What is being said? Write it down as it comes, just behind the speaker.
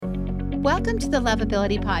Welcome to the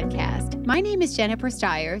Loveability Podcast. My name is Jennifer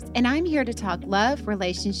Styers, and I'm here to talk love,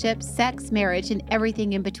 relationships, sex, marriage, and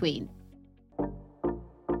everything in between.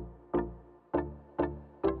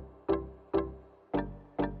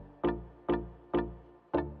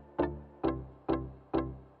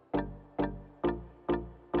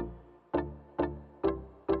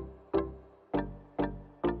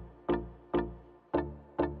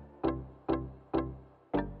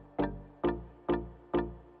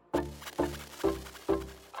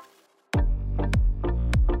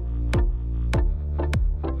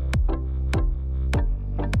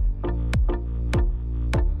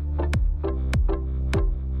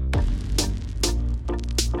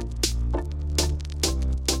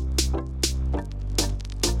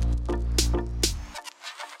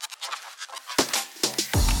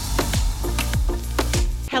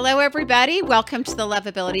 Hello, everybody. Welcome to the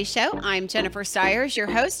Loveability Show. I'm Jennifer Styers, your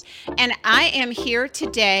host, and I am here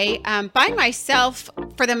today by myself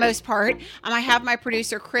for the most part. I have my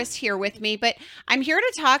producer, Chris, here with me, but I'm here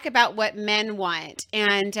to talk about what men want.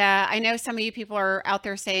 And I know some of you people are out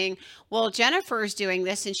there saying, well, Jennifer's doing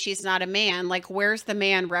this and she's not a man. Like, where's the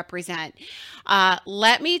man represent?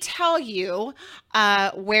 Let me tell you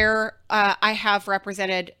where I have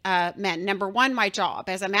represented men. Number one, my job.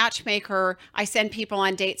 As a matchmaker, I send people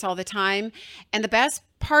on dates all the time. And the best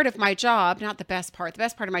part of my job, not the best part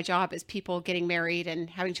of my job is people getting married and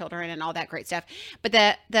having children and all that great stuff. But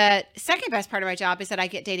the second best part of my job is that I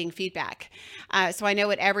get dating feedback. So I know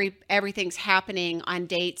what everything's happening on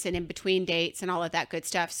dates and in between dates and all of that good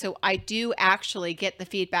stuff. So I do actually get the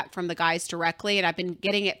feedback from the guys directly. And I've been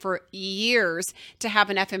getting it for years to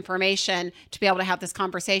have enough information to be able to have this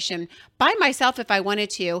conversation by myself if I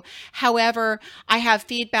wanted to. However, I have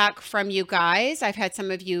feedback from you guys. I've had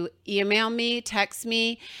some of you email me, text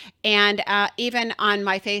me, and even on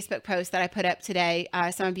my Facebook post that I put up today,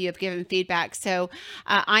 some of you have given feedback. So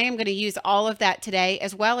I am going to use all of that today,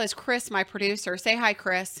 as well as Chris, my producer. Say hi,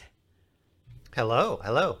 Chris. Hello.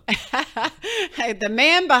 The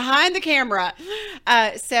man behind the camera.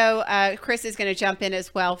 So Chris is going to jump in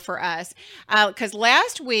as well for us. Because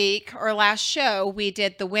last show, we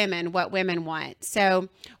did the women, what women want. So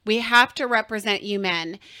we have to represent you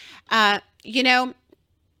men.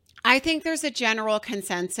 I think there's a general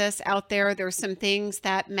consensus out there. There's some things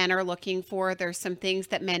that men are looking for. There's some things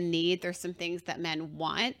that men need. There's some things that men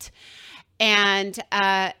want. And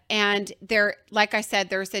there, like I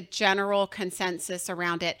said, there's a general consensus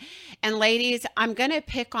around it. And ladies, I'm going to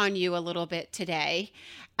pick on you a little bit today.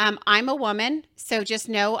 I'm a woman, so just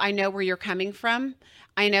know I know where you're coming from.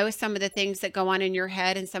 I know some of the things that go on in your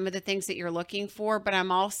head and some of the things that you're looking for, but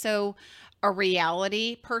I'm also a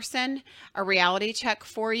reality person, a reality check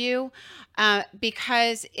for you,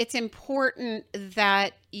 because it's important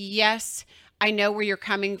that, yes, I know where you're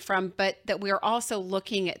coming from, but that we're also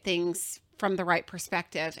looking at things from the right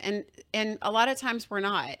perspective. And a lot of times we're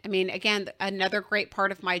not. I mean, again, another great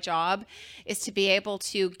part of my job is to be able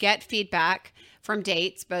to get feedback from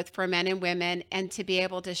dates, both for men and women, and to be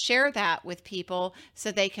able to share that with people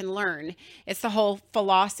so they can learn. It's the whole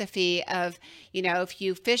philosophy of, if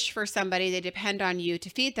you fish for somebody, they depend on you to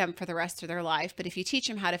feed them for the rest of their life. But if you teach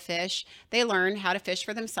them how to fish, they learn how to fish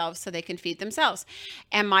for themselves so they can feed themselves.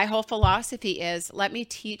 And my whole philosophy is, let me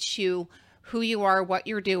teach you who you are, what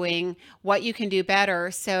you're doing, what you can do better,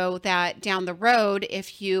 so that down the road,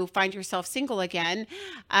 if you find yourself single again,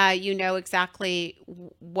 you know exactly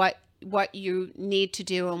what you need to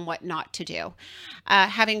do and what not to do.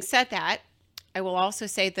 Having said that, I will also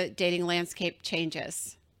say that dating landscape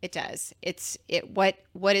changes. It does.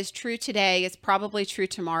 What is true today is probably true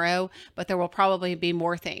tomorrow, but there will probably be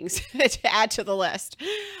more things to add to the list.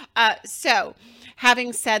 So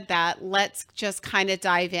having said that, let's just kind of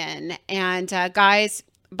dive in. And guys,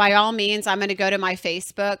 by all means, I'm going to go to my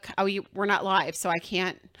Facebook. We're not live, so I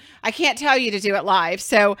can't tell you to do it live.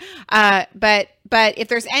 So, but if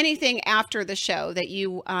there's anything after the show that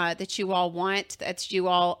you all want, that you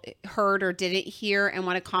all heard or didn't hear and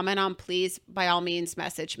want to comment on, please, by all means,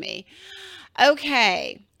 message me.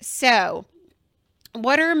 Okay, so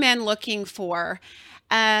what are men looking for?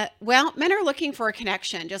 Well, men are looking for a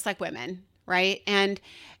connection, just like women, right? And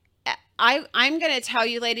I'm going to tell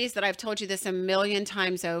you, ladies, that I've told you this a million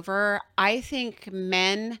times over. I think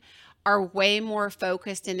men are way more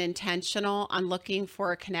focused and intentional on looking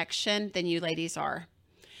for a connection than you ladies are.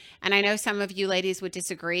 And I know some of you ladies would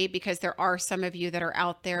disagree, because there are some of you that are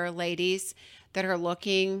out there, ladies, that are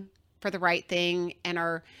looking for the right thing and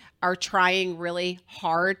are trying really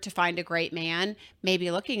hard to find a great man,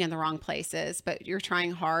 maybe looking in the wrong places, but you're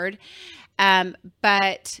trying hard.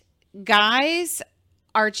 But guys,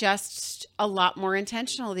 are just a lot more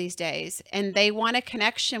intentional these days, and they want a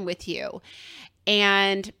connection with you.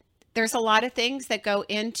 And there's a lot of things that go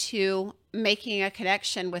into making a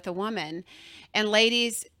connection with a woman. And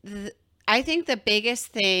ladies, I think the biggest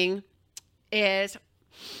thing is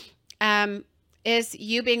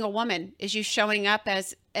you being a woman, is you showing up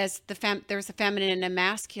as there's a feminine and a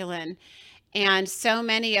masculine. And so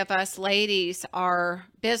many of us ladies are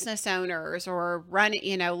business owners or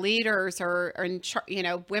leaders or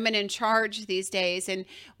women in charge these days. And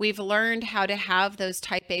we've learned how to have those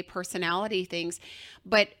type A personality things.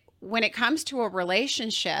 But when it comes to a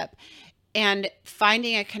relationship and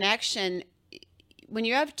finding a connection, when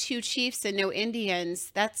you have two chiefs and no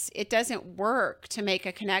Indians, it doesn't work to make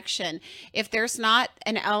a connection. If there's not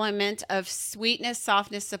an element of sweetness,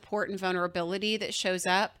 softness, support, and vulnerability that shows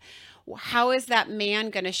up, how is that man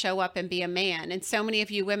going to show up and be a man? And so many of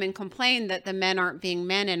you women complain that the men aren't being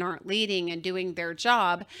men and aren't leading and doing their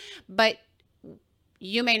job, but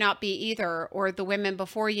you may not be either, or the women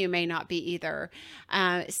before you may not be either.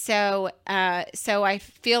 So I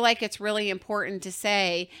feel like it's really important to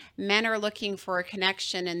say men are looking for a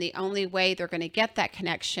connection, and the only way they're going to get that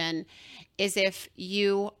connection is if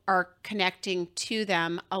you are connecting to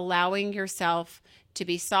them, allowing yourself to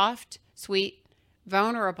be soft, sweet,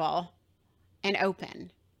 vulnerable, and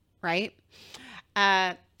open, right?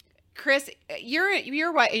 Chris,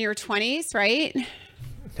 you're what, in your 20s, right?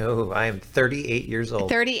 No, I am 38 years old.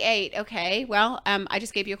 38. Okay. Well, I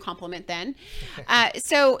just gave you a compliment then.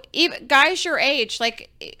 So even guys your age, like,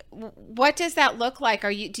 what does that look like?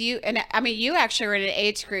 You actually are in an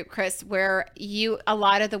age group, Chris, where a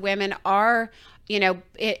lot of the women are,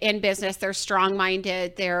 in business. They're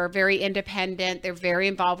strong-minded. They're very independent. They're very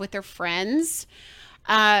involved with their friends.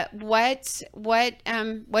 What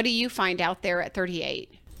do you find out there at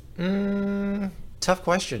 38? Tough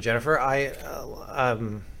question, Jennifer.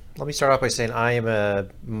 Let me start off by saying I am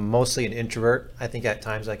mostly an introvert. I think at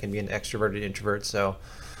times I can be an extroverted introvert. So,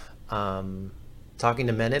 talking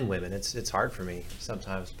to men and women, it's hard for me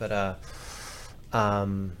sometimes. But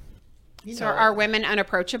so are women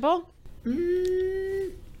unapproachable?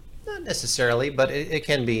 Not necessarily, but it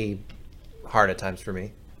can be hard at times for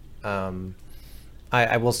me.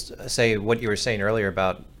 I will say what you were saying earlier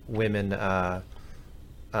about women.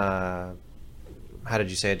 How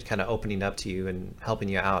did you say it? Kind of opening up to you and helping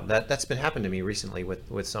you out. That's been happening to me recently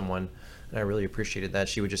with someone, and I really appreciated that.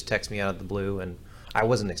 She would just text me out of the blue, and I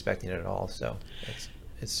wasn't expecting it at all. So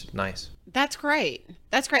it's nice. That's great.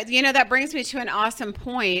 That's great. That brings me to an awesome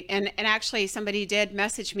point, and actually somebody did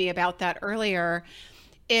message me about that earlier.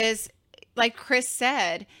 Is like Chris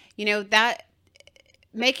said, that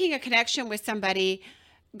making a connection with somebody.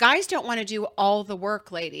 Guys don't want to do all the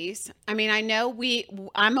work, ladies. I mean, I know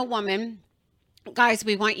I'm a woman. Guys,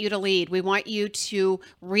 we want you to lead. We want you to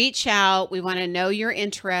reach out. We want to know you're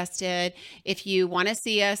interested. If you want to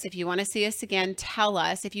see us, if you want to see us again, tell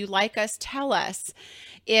us. If you like us, tell us.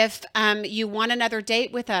 If you want another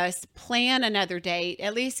date with us, plan another date.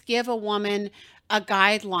 At least give a woman a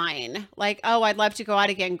guideline. Like, oh, I'd love to go out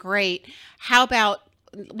again. Great. How about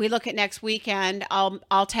we look at next weekend?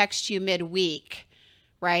 I'll text you midweek,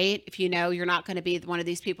 right? If you're not going to be one of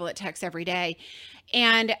these people that texts every day.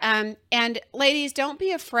 And ladies, don't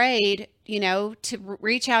be afraid, to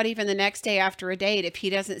reach out even the next day after a date. If he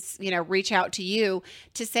doesn't, reach out to you,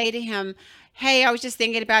 to say to him, hey, I was just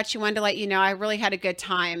thinking about you, wanted to let you know, I really had a good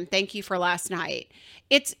time. Thank you for last night.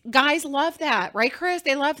 Guys love that, right, Chris?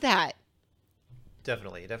 They love that.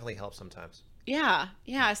 Definitely. It definitely helps sometimes. Yeah.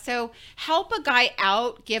 Yeah. So help a guy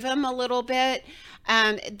out, give him a little bit.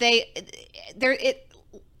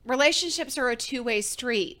 Relationships are a two-way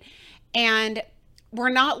street, and we're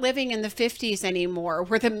not living in the 50s anymore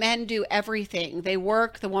where the men do everything. They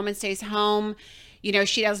work, the woman stays home.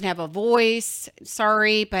 She doesn't have a voice.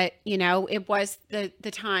 Sorry, but it was the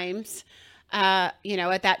times, at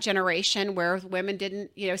that generation where women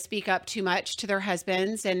didn't, speak up too much to their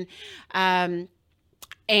husbands. And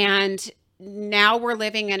now we're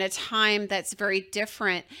living in a time that's very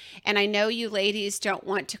different. And I know you ladies don't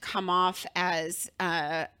want to come off as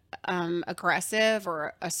aggressive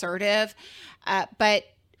or assertive, but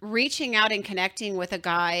reaching out and connecting with a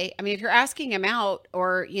guy, I mean, if you're asking him out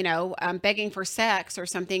or, begging for sex or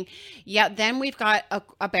something, yeah, then we've got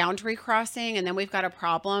a boundary crossing, and then we've got a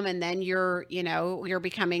problem, and then you're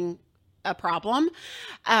becoming a problem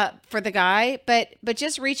for the guy. But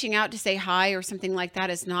just reaching out to say hi or something like that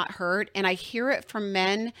is not hurt. And I hear it from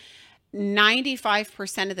men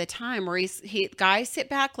 95% of the time where guys sit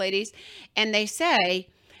back, ladies, and they say,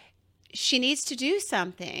 she needs to do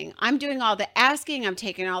something. I'm doing all the asking. I'm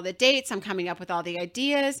taking all the dates. I'm coming up with all the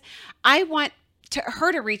ideas. I want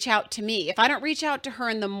her to reach out to me. If I don't reach out to her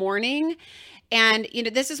in the morning, and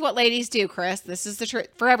this is what ladies do, Chris. This is the truth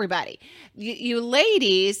for everybody. You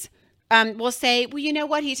ladies will say, well, you know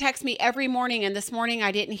what? He texts me every morning, and this morning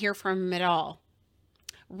I didn't hear from him at all.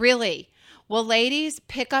 Really? Well, ladies,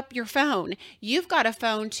 pick up your phone. You've got a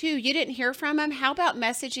phone too. You didn't hear from him. How about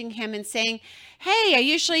messaging him and saying, hey, I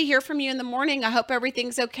usually hear from you in the morning. I hope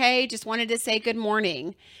everything's okay. Just wanted to say good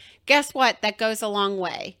morning. Guess what? That goes a long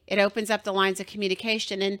way. It opens up the lines of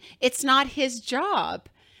communication, and it's not his job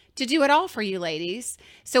to do it all for you, ladies.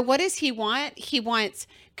 So what does he want? He wants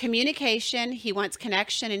communication, he wants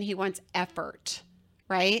connection, and he wants effort,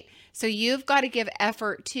 right? So you've got to give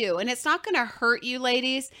effort too. And it's not going to hurt you,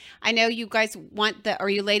 ladies. I know you guys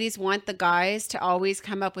you ladies want the guys to always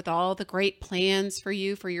come up with all the great plans for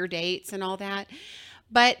you, for your dates and all that.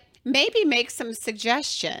 But maybe make some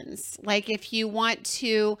suggestions. Like if you want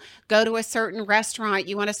to go to a certain restaurant,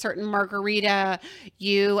 you want a certain margarita,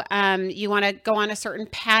 you want to go on a certain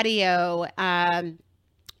patio,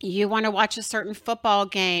 you want to watch a certain football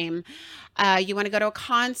game, you want to go to a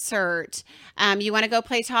concert, you want to go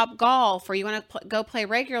play top golf, or you want to go play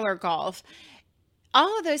regular golf.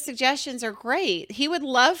 All of those suggestions are great. He would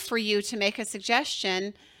love for you to make a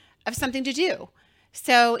suggestion of something to do.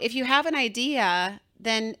 So if you have an idea,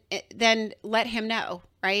 then let him know,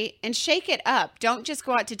 right? And shake it up. Don't just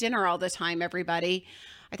go out to dinner all the time, everybody.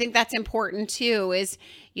 I think that's important too, is,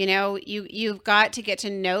 you've got to get to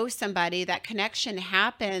know somebody. That connection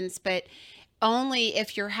happens, but only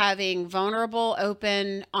if you're having vulnerable,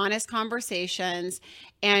 open, honest conversations,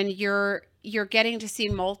 and you're getting to see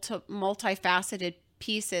multifaceted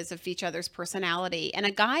pieces of each other's personality. And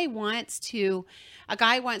a guy wants to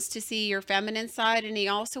see your feminine side, and he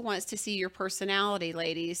also wants to see your personality,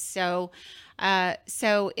 ladies. So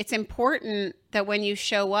it's important that when you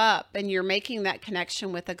show up and you're making that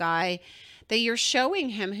connection with a guy, that you're showing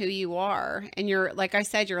him who you are. And you're, like I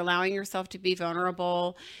said, you're allowing yourself to be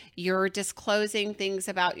vulnerable. You're disclosing things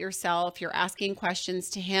about yourself. You're asking questions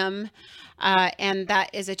to him. And that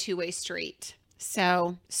is a two-way street.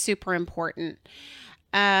 So super important.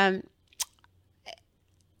 I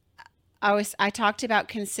talked about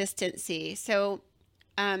consistency. So,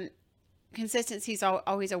 consistency is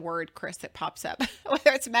always a word, Chris, that pops up,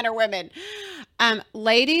 whether it's men or women.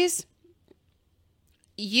 Ladies,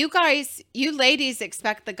 you ladies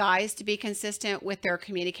expect the guys to be consistent with their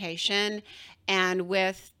communication and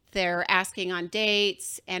with their asking on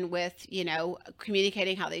dates and with,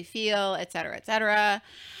 communicating how they feel, et cetera, et cetera.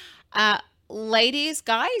 Ladies,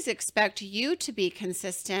 guys expect you to be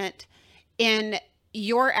consistent in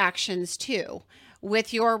your actions too,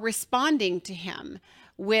 with your responding to him,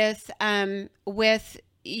 with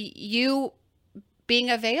you being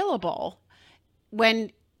available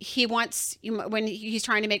when he's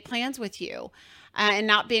trying to make plans with you, and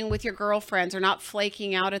not being with your girlfriends or not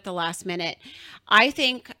flaking out at the last minute. I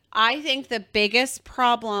think the biggest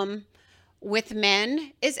problem with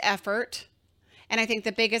men is effort. And I think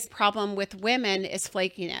the biggest problem with women is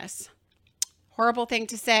flakiness. Horrible thing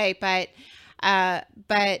to say, but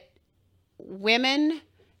women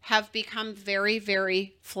have become very,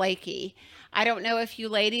 very flaky. I don't know if you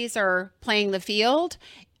ladies are playing the field,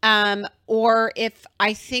 or if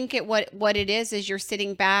I think what it is you're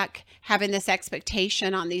sitting back having this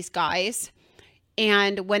expectation on these guys.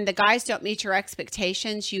 And when the guys don't meet your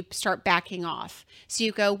expectations, you start backing off. So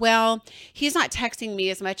you go, well, he's not texting me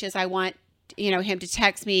as much as I want him to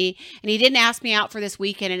text me, and he didn't ask me out for this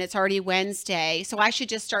weekend, and it's already Wednesday, so I should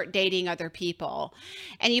just start dating other people.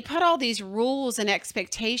 And you put all these rules and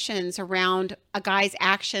expectations around a guy's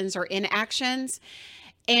actions or inactions,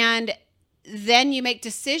 and then you make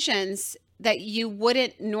decisions that you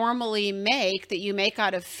wouldn't normally make, that you make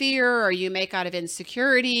out of fear, or you make out of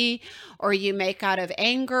insecurity, or you make out of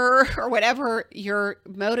anger, or whatever your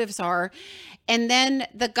motives are. And then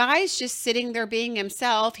the guy's just sitting there being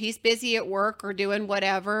himself. He's busy at work or doing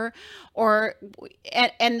whatever,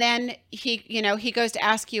 and then he goes to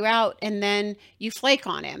ask you out, and then you flake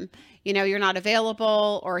on him. You're not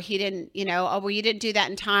available, or he didn't, oh, well, you didn't do that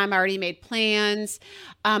in time. I already made plans.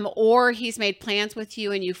 Or he's made plans with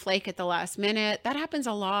you and you flake at the last minute. That happens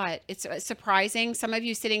a lot. It's surprising. Some of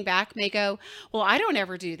you sitting back may go, well, I don't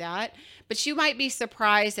ever do that. But you might be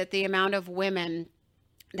surprised at the amount of women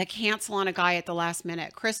that cancel on a guy at the last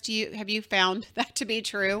minute. Chris, have you found that to be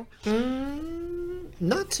true?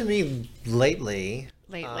 Not to me lately.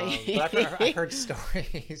 But I've heard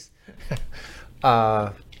stories.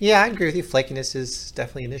 Yeah, I agree with you. Flakiness is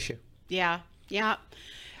definitely an issue. Yeah.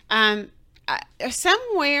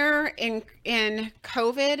 Somewhere in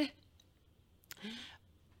COVID,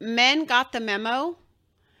 men got the memo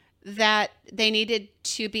that they needed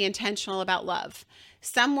to be intentional about love.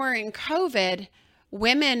 Somewhere in COVID,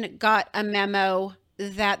 women got a memo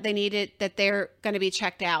that they're going to be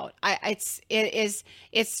checked out.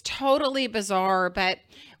 It's totally bizarre, but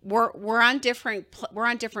we're on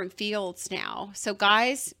different fields now. So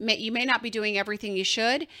guys, you may not be doing everything you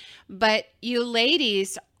should, but you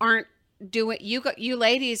ladies aren't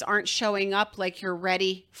showing up like you're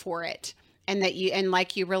ready for it, and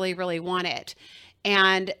like you really, really want it.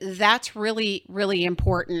 And that's really, really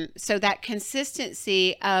important. So that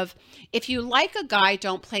consistency of, if you like a guy,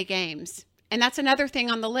 don't play games. And that's another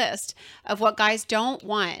thing on the list of what guys don't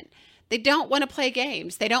want. They don't want to play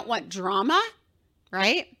games. They don't want drama,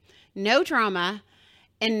 right? No drama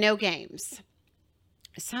and no games.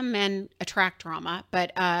 Some men attract drama,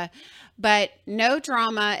 but no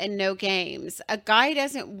drama and no games. A guy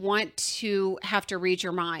doesn't want to have to read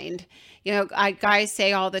your mind. You know, guys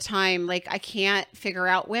say all the time, like, I can't figure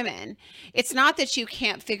out women. It's not that you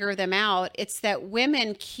can't figure them out. It's that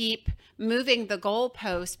women keep moving the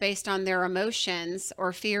goalpost based on their emotions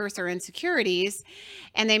or fears or insecurities,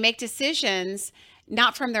 and they make decisions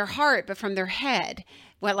not from their heart, but from their head.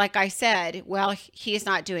 Well, like I said, well, he's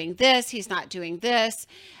not doing this. He's not doing this.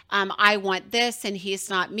 I want this, and he's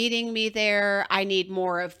not meeting me there. I need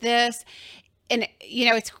more of this. And, you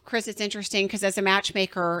know, Chris, it's interesting because as a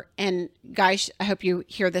matchmaker, and guys, I hope you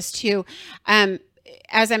hear this too.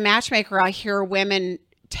 As a matchmaker, I hear women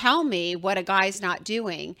tell me what a guy's not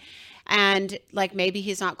doing. And like, maybe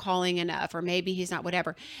he's not calling enough, or maybe he's not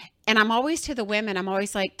whatever. And I'm always to the women, I'm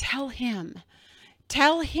always like, tell him,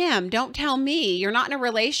 don't tell me. You're not in a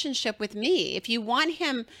relationship with me. If you want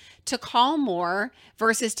him to call more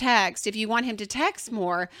versus text, if you want him to text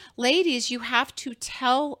more, ladies, you have to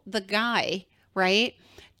tell the guy, right?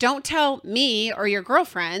 Don't tell me or your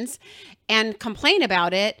girlfriends and complain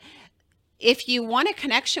about it. If you want a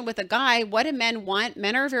connection with a guy, what do men want?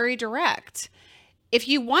 Men are very direct. If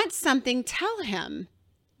you want something, tell him,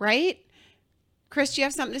 right? Chris, do you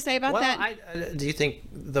have something to say about that? Do you think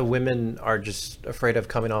the women are just afraid of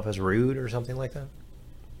coming off as rude or something like that?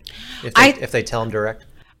 If they tell them direct?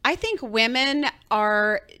 I think women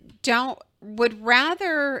would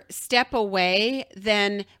rather step away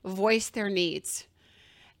than voice their needs.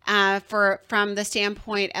 From the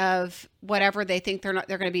standpoint of whatever they think they're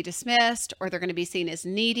going to be dismissed, or they're going to be seen as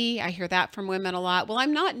needy. I hear that from women a lot. Well,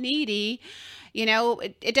 I'm not needy. You know,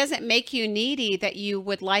 it doesn't make you needy that you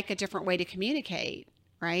would like a different way to communicate,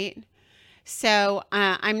 right? So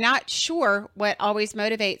I'm not sure what always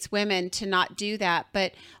motivates women to not do that.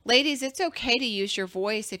 But ladies, it's okay to use your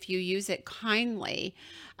voice if you use it kindly.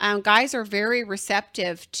 Guys are very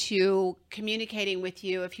receptive to communicating with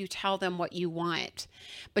you if you tell them what you want.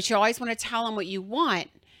 But you always want to tell them what you want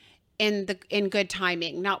in good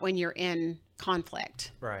timing, not when you're in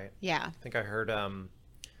conflict. Right. Yeah. I think I heard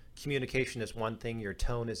communication is one thing, your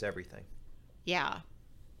tone is everything. Yeah.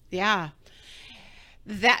 Yeah.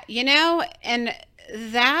 That, you know, and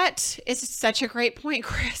that is such a great point,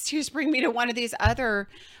 Chris. You just bring me to one of these other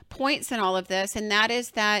points in all of this. And that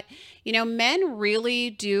is that, you know, men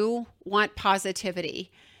really do want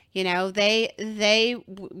positivity. You know, they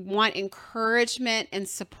want encouragement and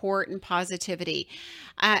support and positivity.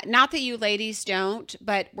 Not that you ladies don't,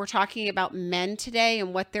 but we're talking about men today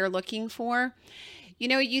and what they're looking for. You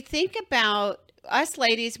know, you think about us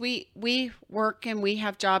ladies, we work and we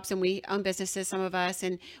have jobs and we own businesses, some of us,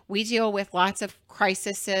 and we deal with lots of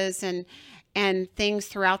crises and things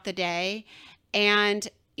throughout the day. And,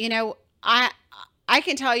 you know, I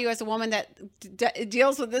can tell you as a woman that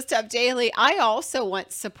deals with this stuff daily, I also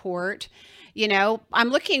want support. You know, I'm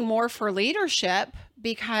looking more for leadership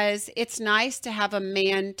because it's nice to have a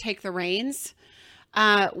man take the reins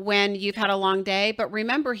when you've had a long day. But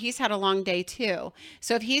remember, he's had a long day too.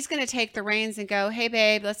 So if he's going to take the reins and go, hey,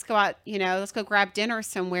 babe, let's go out, you know, let's go grab dinner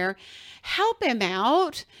somewhere, help him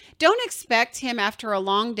out. Don't expect him after a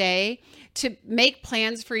long day to make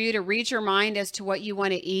plans for you, to read your mind as to what you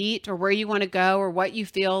want to eat or where you want to go or what you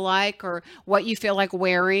feel like or what you feel like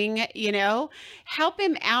wearing. You know, help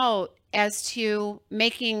him out as to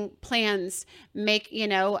making plans,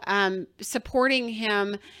 supporting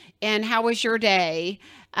him. And how was your day?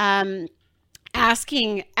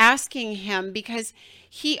 Asking him, because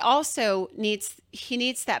he also needs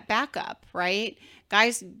that backup, right?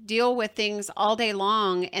 Guys deal with things all day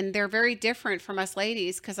long, and they're very different from us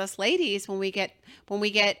ladies. Because us ladies, when we get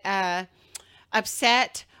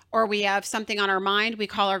upset or we have something on our mind, we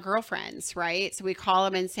call our girlfriends, right? So we call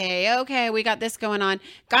them and say, okay, we got this going on.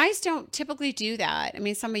 Guys don't typically do that. I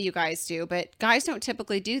mean, some of you guys do, but guys don't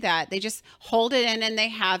typically do that. They just hold it in and they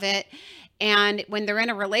have it. And when they're in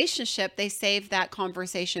a relationship, they save that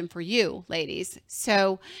conversation for you, ladies.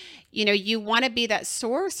 So, you want to be that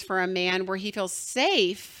source for a man where he feels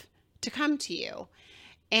safe to come to you.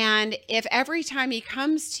 And if every time he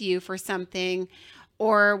comes to you for something,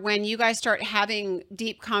 or when you guys start having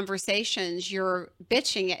deep conversations, you're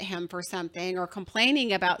bitching at him for something or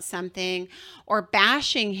complaining about something or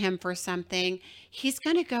bashing him for something, he's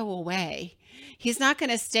going to go away. He's not going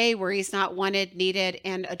to stay where he's not wanted, needed,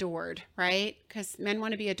 and adored, right? Because men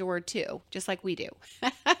want to be adored too, just like we do.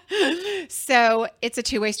 So it's a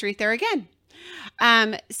two-way street there again.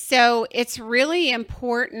 So it's really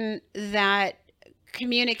important that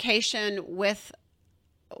communication with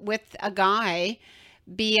a guy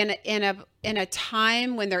be in a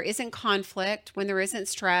time when there isn't conflict, when there isn't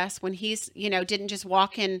stress, when he's, didn't just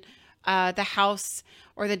walk in the house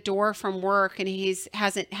or the door from work and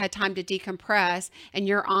hasn't had time to decompress and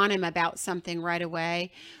you're on him about something right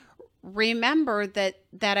away. Remember that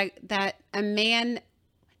a man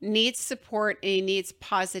needs support, and he needs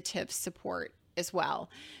positive support as well.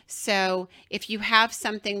 So if you have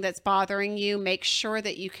something that's bothering you, make sure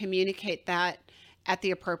that you communicate that at the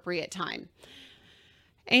appropriate time.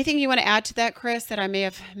 Anything you want to add to that, Chris, that I may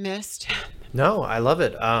have missed? No, I love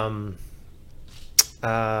it.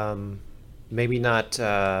 Maybe not.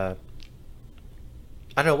 I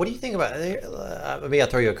don't know. What do you think about? Maybe I'll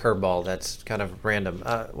throw you a curveball that's kind of random.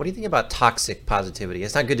 What do you think about toxic positivity?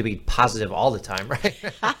 It's not good to be positive all the time, right?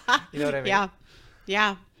 You know what I mean?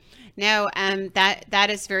 Yeah. No, that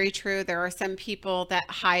is very true. There are some people that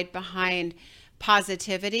hide behind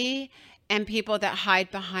positivity and people that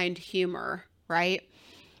hide behind humor, right?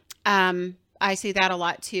 I see that a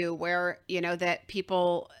lot too, where, that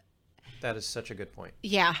people. That is such a good point.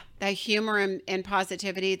 Yeah, that humor and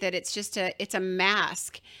positivity, that it's a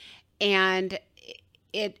mask, and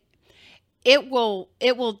it will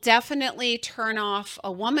definitely turn off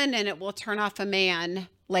a woman, and it will turn off a man,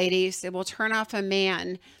 ladies. It will turn off a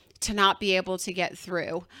man to not be able to get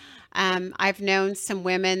through. I've known some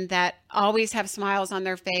women that always have smiles on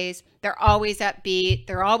their face. They're always upbeat.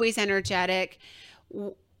 They're always energetic.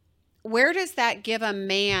 Where does that give a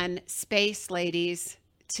man space, ladies,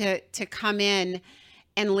 to come in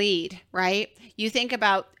and lead, right? You think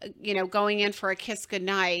about, going in for a kiss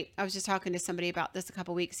goodnight. I was just talking to somebody about this a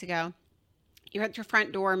couple weeks ago. You're at your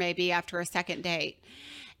front door maybe after a second date,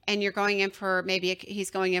 and you're going in for he's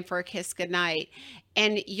going in for a kiss goodnight,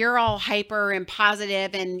 and you're all hyper and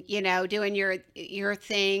positive and, doing your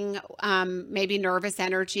thing, maybe nervous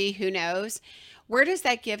energy, who knows? Where does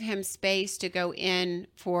that give him space to go in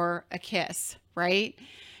for a kiss, right?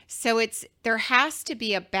 So there has to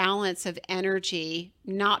be a balance of energy,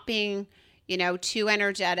 not being, too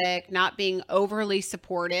energetic, not being overly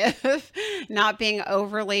supportive, not being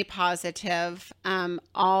overly positive,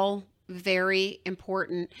 all very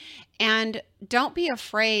important. And don't be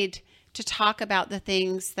afraid to talk about the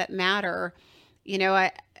things that matter.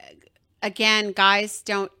 Again, guys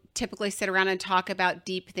don't typically sit around and talk about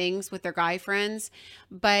deep things with their guy friends,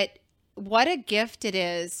 but what a gift it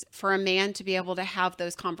is for a man to be able to have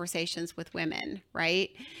those conversations with women, right?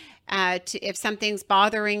 If something's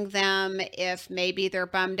bothering them, if maybe they're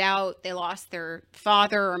bummed out, they lost their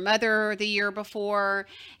father or mother the year before,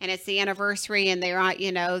 and it's the anniversary, and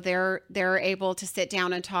they're able to sit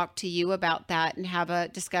down and talk to you about that and have a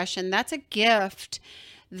discussion. That's a gift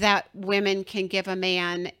that women can give a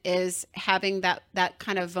man, is having that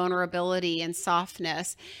kind of vulnerability and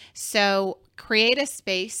softness. So create a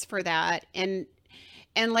space for that. And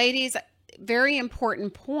ladies, very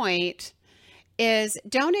important point is,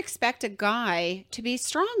 don't expect a guy to be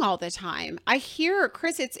strong all the time. I hear,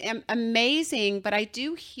 Chris, it's amazing, but I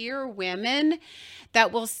do hear women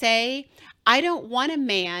that will say, I don't want a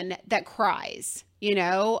man that cries.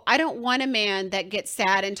 I don't want a man that gets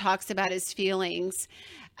sad and talks about his feelings.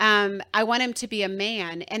 I want him to be a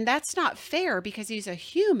man. And that's not fair, because he's a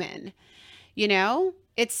human.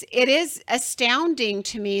 It is astounding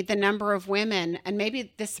to me, the number of women, and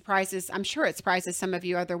maybe I'm sure it surprises some of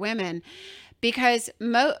you other women, because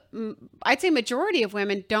I'd say majority of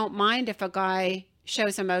women don't mind if a guy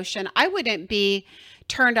shows emotion. I wouldn't be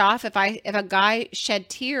turned off if a guy shed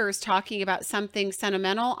tears talking about something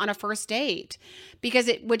sentimental on a first date, because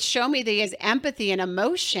it would show me that he has empathy and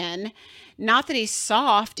emotion, not that he's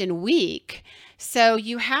soft and weak. So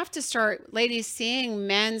you have to start, ladies, seeing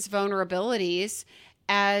men's vulnerabilities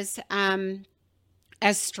as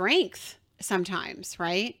strength sometimes,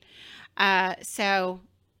 right? So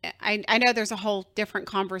I know there's a whole different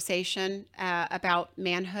conversation about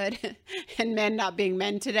manhood and men not being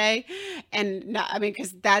men today. And not, I mean,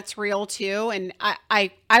 because that's real too. And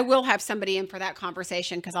I will have somebody in for that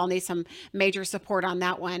conversation because I'll need some major support on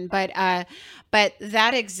that one. But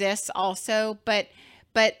that exists also. But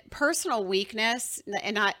personal weakness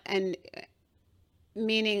and not, and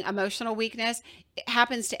meaning emotional weakness, it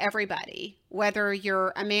happens to everybody, whether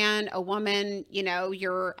you're a man, a woman,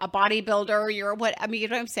 you're a bodybuilder, you're what, I mean, you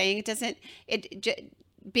know what I'm saying?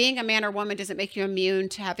 Being a man or woman doesn't make you immune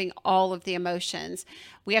to having all of the emotions.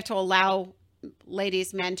 We have to allow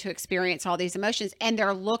ladies, men to experience all these emotions, and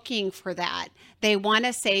they're looking for that. They want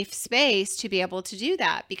a safe space to be able to do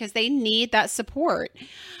that because they need that support.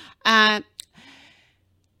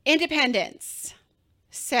 Independence.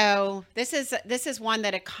 So this is one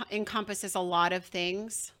that encompasses a lot of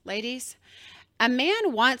things, ladies. A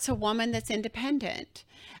man wants a woman that's independent.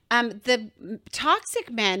 The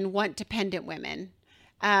toxic men want dependent women.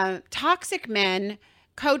 Toxic men,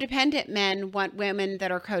 codependent men want women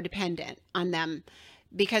that are codependent on them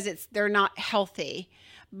because they're not healthy.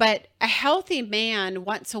 But a healthy man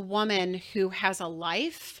wants a woman who has a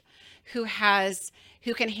life, who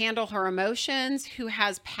can handle her emotions, who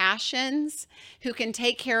has passions, who can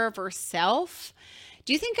take care of herself.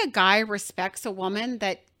 Do you think a guy respects a woman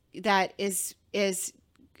that is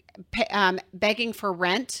begging for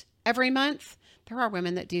rent every month? There are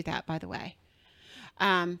women that do that, by the way,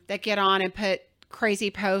 that get on and put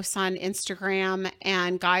crazy posts on Instagram,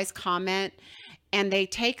 and guys comment, and they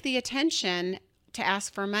take the attention to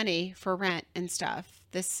ask for money for rent and stuff.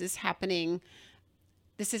 This is happening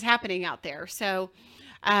out there. So,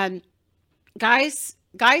 guys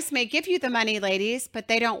may give you the money, ladies, but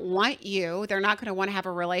they don't want you. They're not going to want to have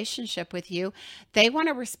a relationship with you. They want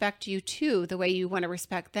to respect you too, the way you want to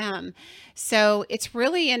respect them. So it's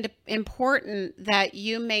really important that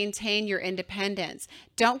you maintain your independence.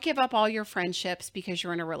 Don't give up all your friendships because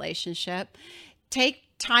you're in a relationship. Take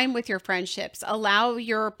time with your friendships. Allow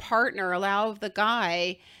the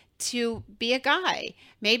guy to be a guy.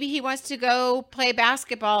 Maybe he wants to go play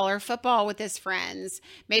basketball or football with his friends.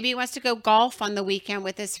 Maybe he wants to go golf on the weekend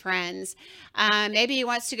with his friends. Maybe he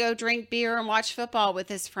wants to go drink beer and watch football with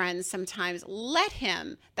his friends sometimes. Let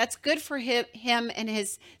him. That's good for him and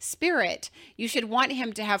his spirit. You should want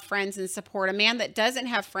him to have friends and support. A man that doesn't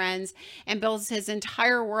have friends and builds his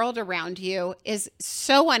entire world around you is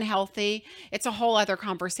so unhealthy. It's a whole other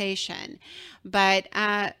conversation. But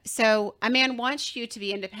so a man wants you to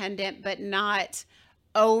be independent, but not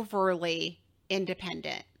overly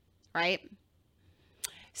independent, right?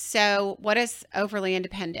 So what is overly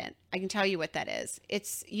independent? I can tell you what that is.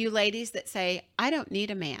 It's you ladies that say, I don't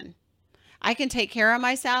need a man. I can take care of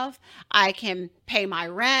myself. I can pay my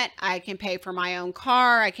rent. I can pay for my own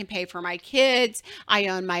car. I can pay for my kids. I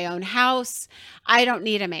own my own house. I don't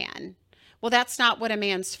need a man. Well, that's not what a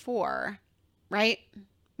man's for, right?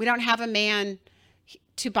 We don't have a man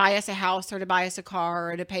to buy us a house or to buy us a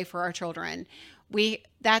car or to pay for our children.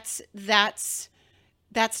 That's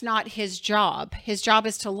not his job. His job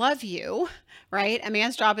is to love you, right? A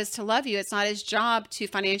man's job is to love you. It's not his job to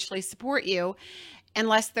financially support you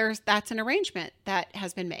unless that's an arrangement that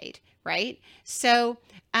has been made, right? So,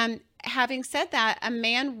 having said that, a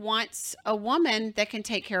man wants a woman that can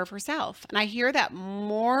take care of herself. And I hear that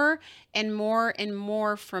more and more and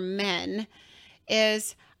more from men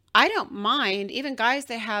is, I don't mind, even guys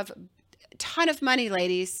that have a ton of money,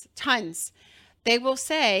 ladies, tons. They will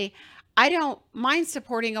say, I don't mind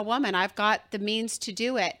supporting a woman. I've got the means to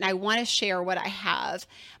do it, and I want to share what I have.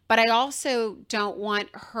 But I also don't want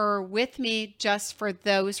her with me just for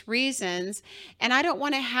those reasons, and I don't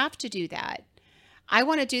want to have to do that. I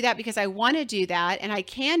want to do that because I want to do that, and I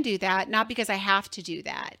can do that, not because I have to do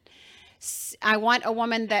that. I want a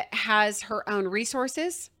woman that has her own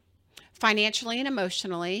resources, financially and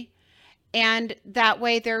emotionally, and that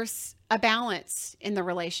way there's a balance in the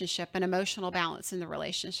relationship, an emotional balance in the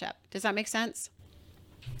relationship. Does that make sense?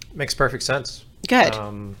 Makes perfect sense. Good.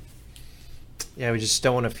 Yeah, we just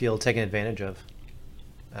don't want to feel taken advantage of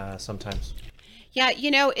sometimes. Yeah,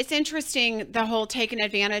 it's interesting, the whole taken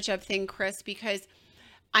advantage of thing, Chris, because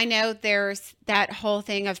I know there's that whole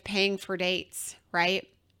thing of paying for dates, right?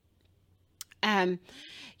 I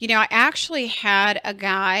actually had a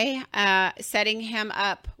guy setting him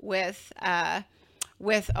up with a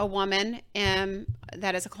woman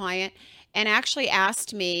that is a client, and actually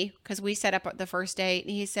asked me, because we set up the first date,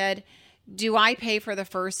 and he said, do I pay for the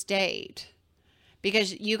first date?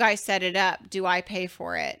 Because you guys set it up. Do I pay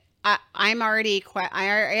for it? I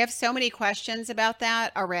have so many questions about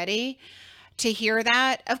that already. to hear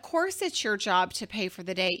that. Of course, it's your job to pay for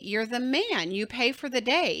the date. You're the man, you pay for the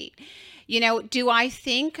date. Do I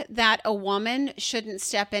think that a woman shouldn't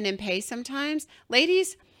step in and pay sometimes?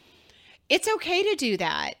 Ladies, it's okay to do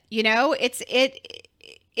that.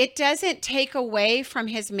 It doesn't take away from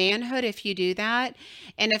his manhood if you do that.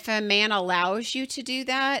 And if a man allows you to do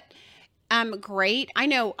that, great. I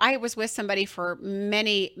know I was with somebody for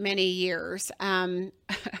many, many years, many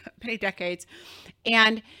decades,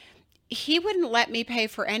 and he wouldn't let me pay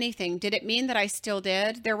for anything. Did it mean that I still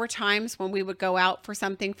did? There were times when we would go out for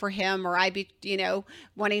something for him, or I'd be,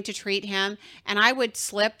 wanting to treat him, and I would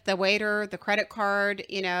slip the waiter the credit card,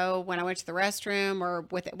 when I went to the restroom or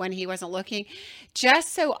when he wasn't looking,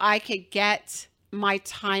 just so I could get my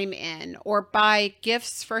time in, or buy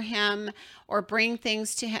gifts for him, or bring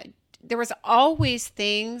things to him. There was always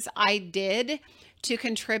things I did to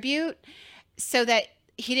contribute so that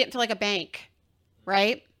he didn't feel like a bank,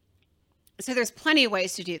 right? So there's plenty of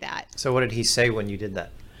ways to do that. So what did he say when you did that?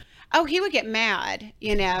 Oh, he would get mad,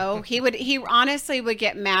 he honestly would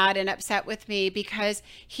get mad and upset with me because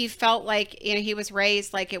he felt like, he was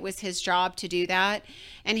raised like it was his job to do that.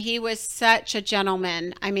 And he was such a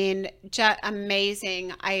gentleman. I mean, just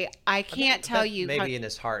amazing. I can't tell you. Maybe in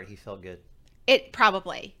his heart, he felt good. It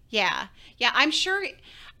probably. Yeah. Yeah. I'm sure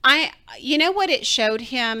what it showed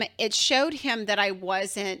him? It showed him that I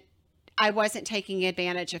wasn't taking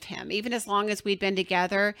advantage of him, even as long as we'd been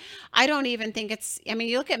together. I don't even think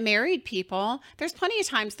you look at married people, there's plenty of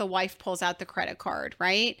times the wife pulls out the credit card,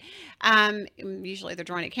 right? Usually they're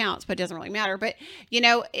joint accounts, but it doesn't really matter. But,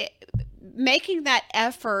 making that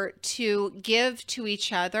effort to give to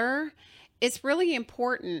each other is really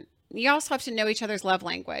important. You also have to know each other's love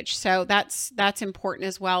language. So that's important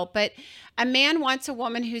as well. But a man wants a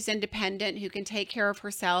woman who's independent, who can take care of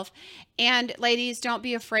herself. And ladies, don't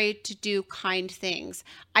be afraid to do kind things.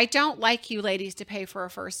 I don't like you ladies to pay for a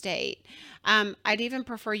first date. I'd even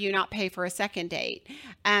prefer you not pay for a second date.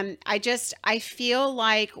 I feel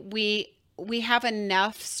like we have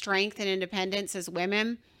enough strength and independence as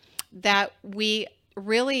women that we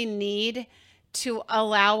really need to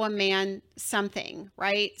allow a man something,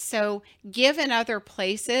 right? So give in other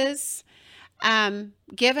places,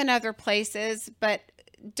 but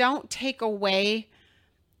don't take away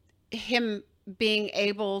him being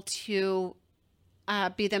able to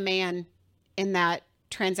be the man in that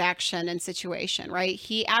transaction and situation, right?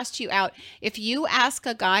 He asked you out. If you ask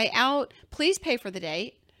a guy out, please pay for the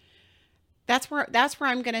date. That's where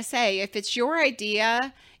I'm going to say, if it's your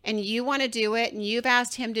idea and you want to do it and you've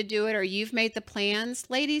asked him to do it, or you've made the plans,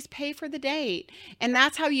 ladies, pay for the date. And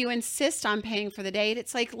that's how you insist on paying for the date.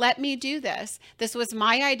 It's like, let me do this. This was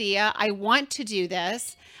my idea. I want to do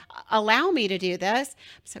this. Allow me to do this.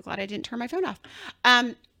 I'm so glad I didn't turn my phone off.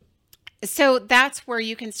 So that's where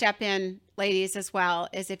you can step in, ladies, as well,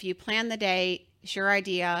 is if you plan the date, it's your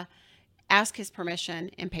idea, ask his permission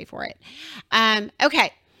and pay for it.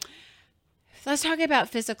 Okay. So let's talk about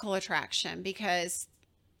physical attraction, because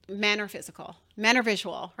men are physical, men are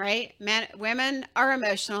visual, right? Women are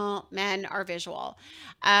emotional, men are visual.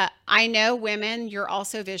 I know women, you're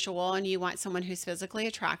also visual and you want someone who's physically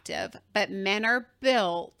attractive, but men are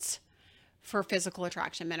built for physical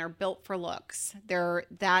attraction. Men are built for looks.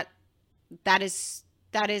 That is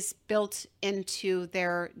built into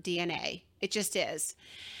their DNA. It just is.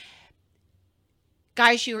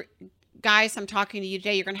 Guys, I'm talking to you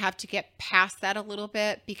today, you're going to have to get past that a little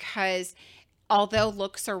bit, because although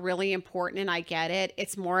looks are really important and I get it,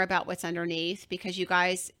 it's more about what's underneath, because you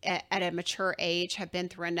guys at a mature age have been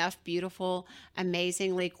through enough beautiful,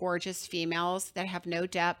 amazingly gorgeous females that have no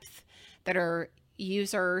depth, that are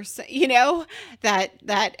users, that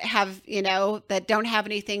have, that don't have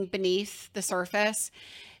anything beneath the surface.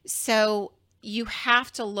 So you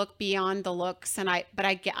have to look beyond the looks. But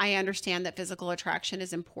I understand that physical attraction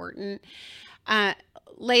is important.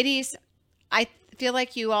 Ladies, I feel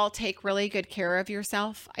like you all take really good care of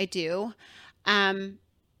yourself. I do. And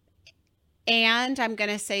I'm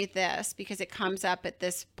going to say this because it comes up at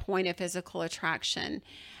this point of physical attraction.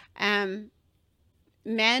 Men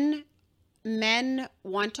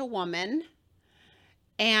want a woman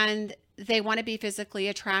and they want to be physically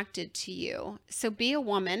attracted to you. So be a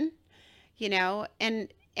woman,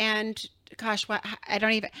 and gosh, I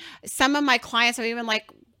don't even, some of my clients are even like,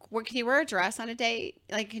 what, can you wear a dress on a date?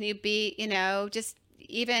 Like, can you be, just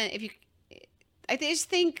even if you, I just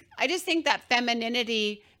think that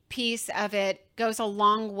femininity piece of it goes a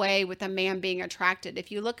long way with a man being attracted.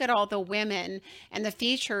 If you look at all the women and the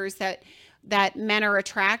features that that men are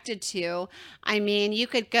attracted to. I mean, you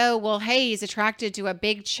could go, well, hey, he's attracted to a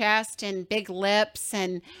big chest and big lips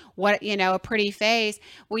and what, a pretty face.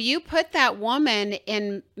 Well, you put that woman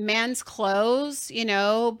in men's clothes, in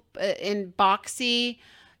boxy,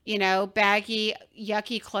 baggy,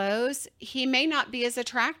 yucky clothes, he may not be as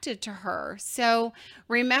attracted to her. So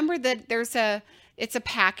remember that it's a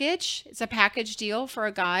package. It's a package deal for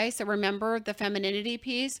a guy. So remember the femininity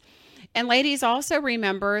piece. And ladies, also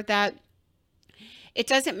remember that it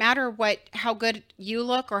doesn't matter how good you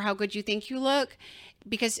look or how good you think you look,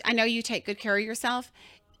 because I know you take good care of yourself.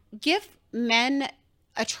 Give men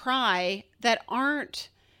a try that aren't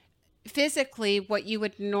physically what you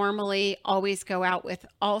would normally always go out with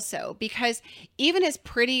also, because even as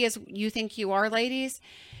pretty as you think you are, ladies,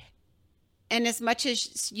 and as much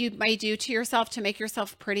as you may do to yourself to make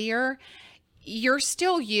yourself prettier, you're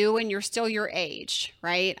still you and you're still your age,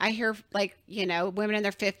 right? I hear women in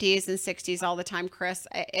their 50s and 60s all the time, Chris.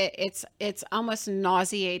 It's almost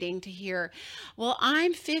nauseating to hear, well,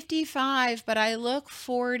 I'm 55, but I look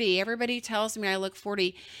 40. Everybody tells me I look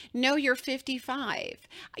 40. No, you're 55.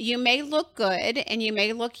 You may look good and you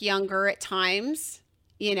may look younger at times,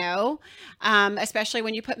 especially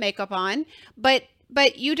when you put makeup on, but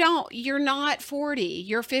you're not 40,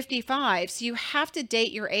 you're 55. So you have to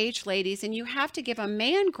date your age, ladies, and you have to give a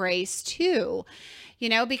man grace too,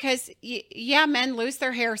 because men lose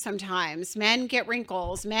their hair sometimes. Men get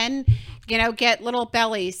wrinkles, men, get little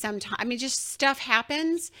bellies sometimes. I mean, just stuff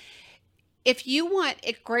happens. If you want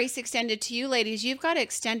grace extended to you, ladies, you've got to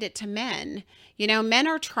extend it to men. Men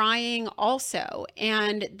are trying also,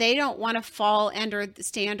 and they don't want to fall under the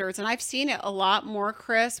standards. And I've seen it a lot more,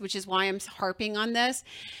 Chris, which is why I'm harping on this.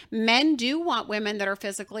 Men do want women that are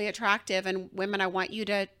physically attractive, and women, I want you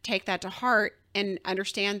to take that to heart and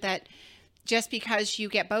understand that just because you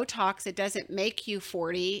get Botox, it doesn't make you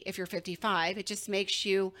 40 if you're 55. It just makes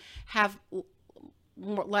you have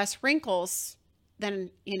less wrinkles than,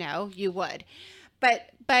 you would. But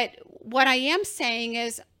what I am saying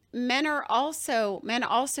is, men also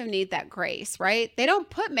need that grace, right? They don't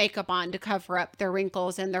put makeup on to cover up their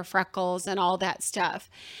wrinkles and their freckles and all that stuff.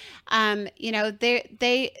 They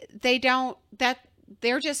don't, that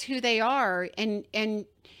they're just who they are. And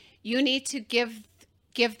you need to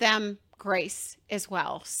give them grace as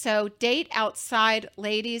well. So date outside,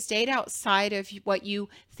 ladies, date outside of what you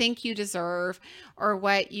think you deserve or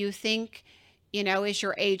what you think, is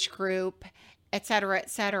your age group, et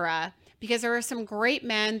cetera, because there are some great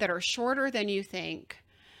men that are shorter than you think,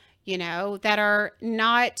 that are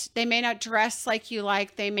not, they may not dress like you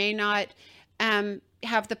like, they may not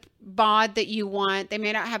have the bod that you want, they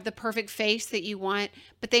may not have the perfect face that you want,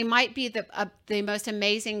 but they might be the most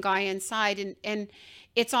amazing guy inside. And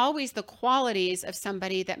it's always the qualities of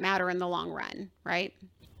somebody that matter in the long run, right?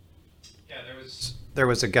 Yeah, there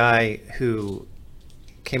was a guy who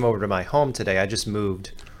came over to my home today. I just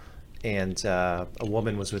moved, and a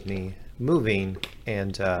woman was with me moving,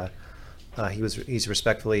 and he's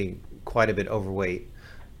respectfully quite a bit overweight,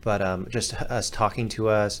 but just us talking to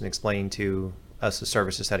us and explaining to us the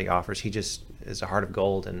services that he offers, he just is a heart of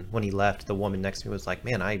gold. And when he left, the woman next to me was like,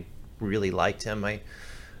 man, I really liked him. I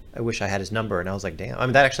wish I had his number. And I was like, damn. I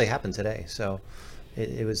mean, that actually happened today. So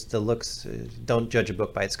it was the looks. Don't judge a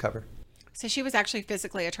book by its cover. So she was actually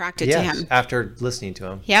physically attracted to him. After listening to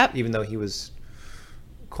him. Yep. Even though he was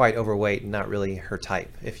quite overweight and not really her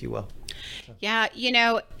type, if you will. Yeah, He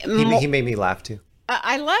made me laugh too.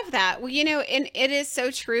 I love that. Well, and it is so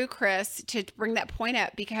true, Chris, to bring that point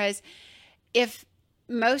up, because if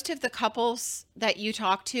most of the couples that you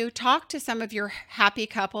talk to some of your happy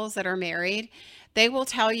couples that are married, they will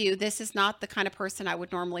tell you, this is not the kind of person I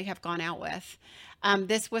would normally have gone out with.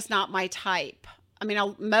 This was not my type. I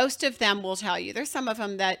mean, most of them will tell you. There's some of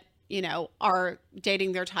them that, are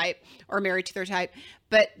dating their type or married to their type,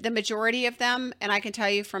 but the majority of them, and I can tell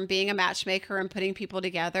you from being a matchmaker and putting people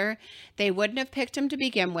together, they wouldn't have picked them to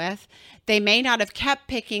begin with. They may not have kept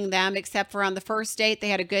picking them, except for on the first date, they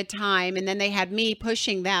had a good time. And then they had me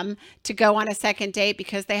pushing them to go on a second date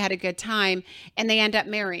because they had a good time, and they end up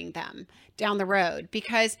marrying them down the road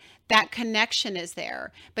because that connection is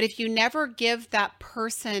there. But if you never give that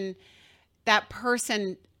person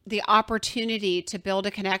the opportunity to build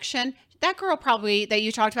a connection, that girl probably that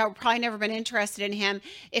you talked about would probably never been interested in him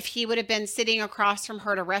if he would have been sitting across from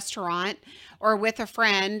her at a restaurant or with a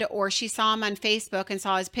friend, or she saw him on Facebook and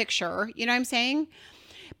saw his picture. You know what I'm saying?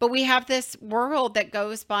 But we have this world that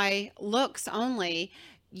goes by looks only.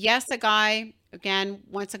 Yes, a guy, again,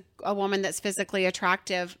 wants a woman that's physically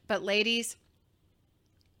attractive, but ladies,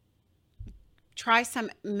 try some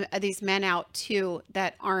of these men out too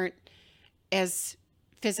that aren't as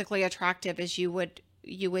physically attractive as you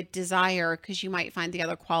would desire, because you might find the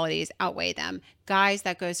other qualities outweigh them. Guys,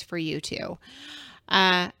 that goes for you too.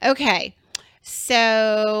 Okay.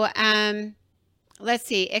 So, let's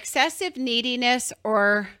see, excessive neediness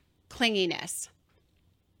or clinginess.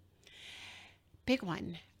 Big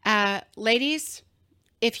one. Ladies,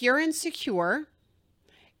 if you're insecure,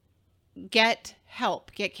 get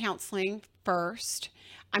help, get counseling first.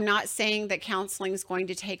 I'm not saying that counseling is going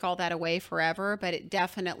to take all that away forever, but it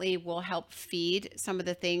definitely will help feed some of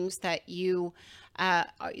the things that you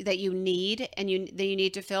need and that you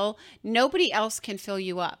need to fill. Nobody else can fill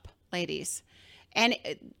you up, ladies. And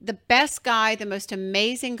the best guy, the most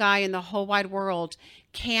amazing guy in the whole wide world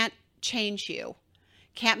can't change you,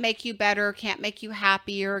 can't make you better, can't make you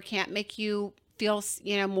happier, can't make you feel,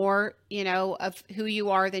 more, of who you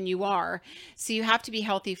are than you are. So you have to be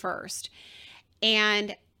healthy first.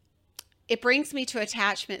 And it brings me to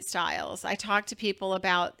attachment styles. I talk to people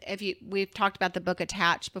about, we've talked about the book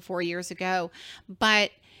Attached before years ago,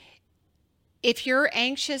 but if you're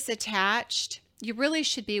anxious attached, you really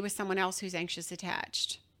should be with someone else who's anxious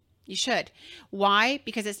attached. You should. Why?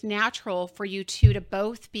 Because it's natural for you two to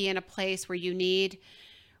both be in a place where you need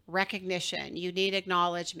recognition, you need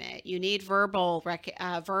acknowledgement, you need verbal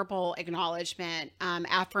acknowledgement,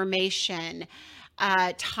 affirmation,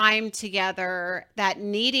 time together. That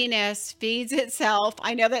neediness feeds itself.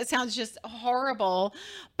 I know that sounds just horrible,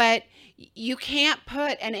 but you can't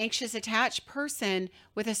put an anxious attached person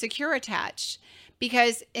with a secure attached,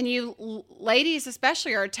 because, and you ladies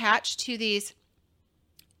especially are attached to these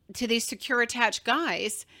secure attached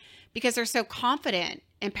guys because they're so confident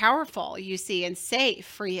and powerful, you see, and safe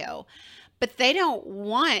for you. But they don't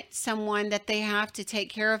want someone that they have to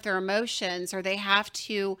take care of their emotions, or they have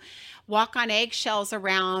to walk on eggshells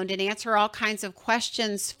around and answer all kinds of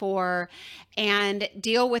questions for, and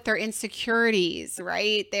deal with their insecurities,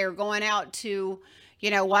 right? They're going out to,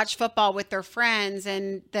 watch football with their friends,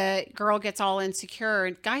 and the girl gets all insecure.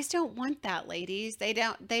 And guys don't want that, ladies. They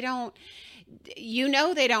don't, they don't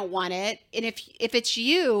want it. And if it's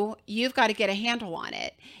you've got to get a handle on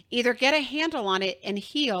it. Either get a handle on it and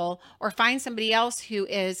heal, or find somebody else who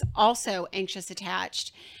is also anxious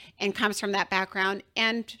attached and comes from that background,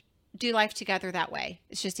 and do life together that way.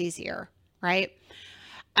 It's just easier, right?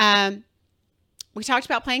 We talked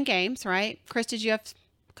about playing games, right? Chris, did you have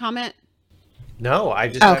a comment? No,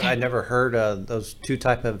 I never heard those two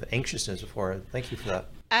type of anxiousness before. Thank you for that.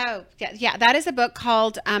 Oh, yeah. That is a book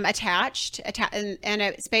called Attached, and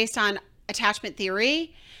it's based on attachment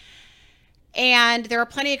theory. And there are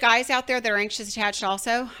plenty of guys out there that are anxious attached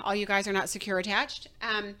also. All you guys are not secure attached.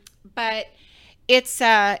 But it's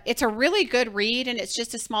a really good read, and it's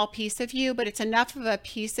just a small piece of you, but it's enough of a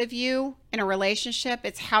piece of you in a relationship.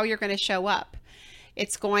 It's how you're going to show up.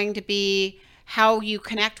 It's going to be how you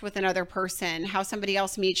connect with another person, how somebody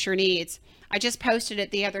else meets your needs. I just posted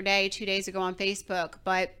it the other day, 2 days ago on Facebook,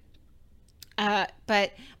 but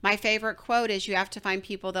my favorite quote is, you have to find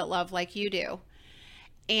people that love like you do.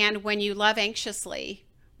 And when you love anxiously,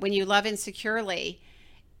 when you love insecurely,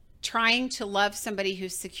 trying to love somebody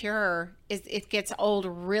who's secure, it gets old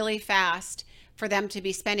really fast for them to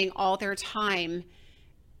be spending all their time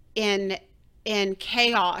in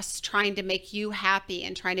chaos, trying to make you happy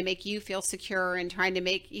and trying to make you feel secure and trying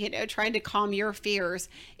to calm your fears.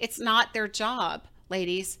 It's not their job,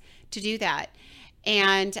 ladies, to do that.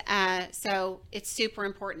 And so it's super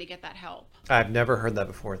important to get that help. I've never heard that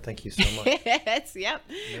before. Thank you so much. Yep.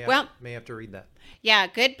 May have to read that. Yeah,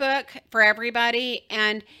 good book for everybody.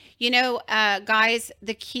 And, guys,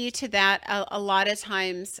 the key to that a lot of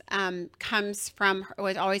times always comes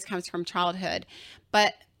from childhood.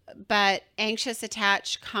 But anxious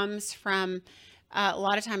attached comes from a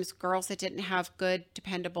lot of times girls that didn't have good,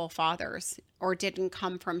 dependable fathers, or didn't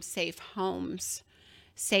come from safe homes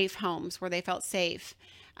where they felt safe.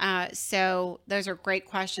 So those are great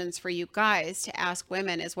questions for you guys to ask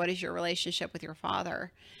women, is what is your relationship with your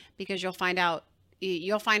father? Because you'll find out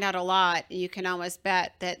a lot, and you can almost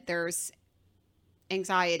bet that there's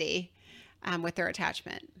anxiety with their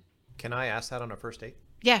attachment. Can I ask that on a first date?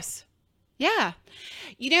 Yes. Yeah.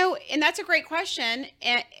 And that's a great question.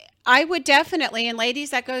 And I would definitely, and ladies,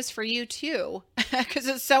 that goes for you too, because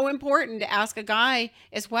it's so important to ask a guy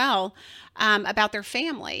as well about their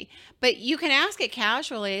family. But you can ask it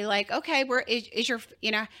casually, like, okay, where is your,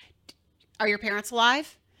 are your parents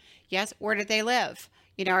alive? Yes. Where did they live?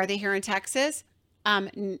 Are they here in Texas?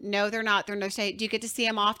 No, they're not. They're in no state. Do you get to see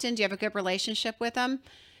them often? Do you have a good relationship with them?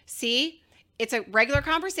 See? It's a regular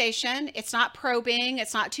conversation. It's not probing.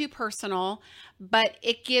 It's not too personal, but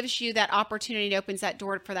it gives you that opportunity. It opens that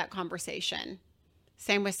door for that conversation.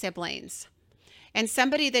 Same with siblings. And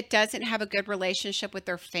somebody that doesn't have a good relationship with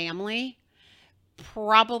their family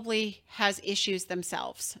probably has issues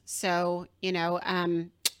themselves. So,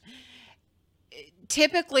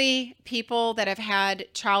 typically people that have had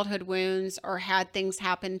childhood wounds or had things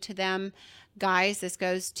happen to them, guys, this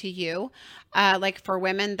goes to you. Like for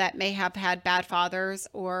women that may have had bad fathers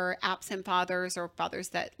or absent fathers or fathers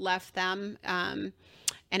that left them and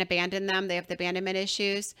abandoned them, they have the abandonment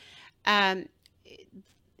issues. Um,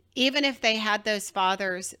 Even if they had those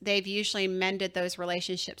fathers, they've usually mended those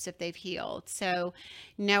relationships if they've healed. So,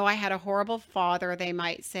 no, I had a horrible father, they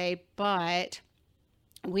might say, but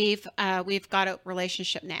we've got a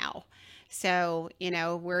relationship now. So,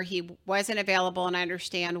 where he wasn't available, and I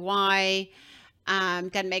understand why.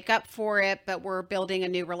 Doesn't make up for it, but we're building a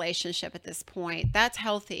new relationship at this point. That's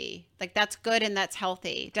healthy. Like that's good and that's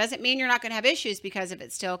healthy. Doesn't mean you're not going to have issues because of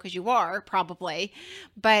it still, because you are probably,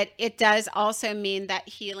 but it does also mean that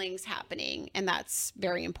healing's happening, and that's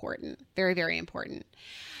very important. Very, very important.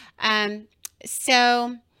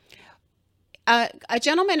 So a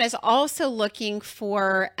gentleman is also looking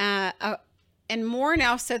for, and more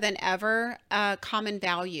now so than ever, common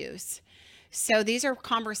values. So these are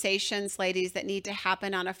conversations, ladies, that need to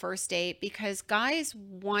happen on a first date, because guys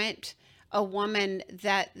want a woman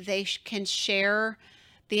that they can share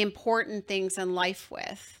the important things in life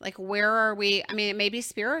with. Like, where are we? I mean, it may be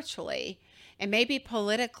spiritually, it may be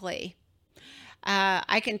politically.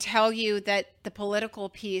 I can tell you that the political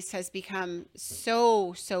piece has become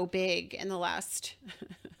so, so big in the last,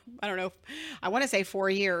 I don't know, I want to say 4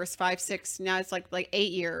 years, 5, 6, now it's like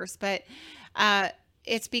 8 years, but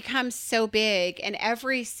it's become so big. And I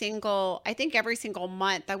think every single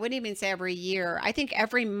month, I wouldn't even say every year, I think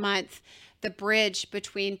every month, the bridge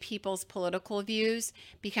between people's political views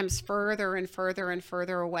becomes further and further and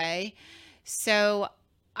further away. So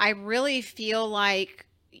I really feel like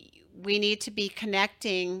we need to be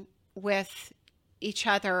connecting with each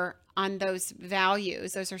other on those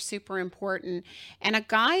values. Those are super important. And a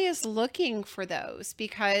guy is looking for those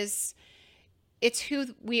because it's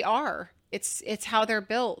who we are. It's how they're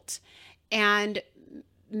built. And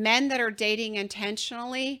men that are dating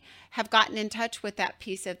intentionally have gotten in touch with that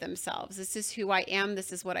piece of themselves. This is who I am.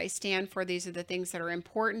 This is what I stand for. These are the things that are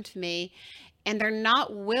important to me. And they're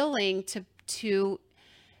not willing to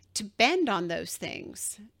bend on those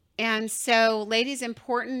things. And so, ladies,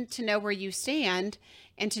 important to know where you stand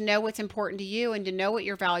and to know what's important to you and to know what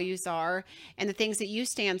your values are and the things that you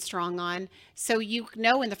stand strong on, so you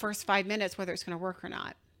know in the first 5 minutes whether it's going to work or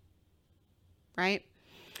not. Right?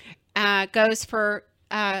 Goes for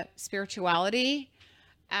spirituality,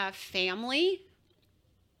 family,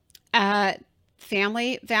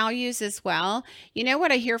 family values as well. You know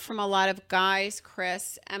what I hear from a lot of guys,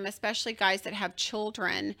 Chris, especially guys that have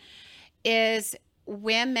children, is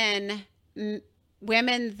women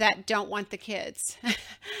that don't want the kids.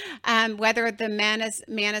 Whether the man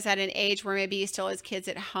is at an age where maybe he still has kids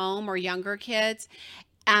at home or younger kids.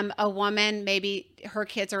 A woman, maybe her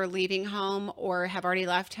kids are leaving home or have already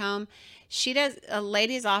left home.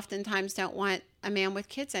 Ladies oftentimes don't want a man with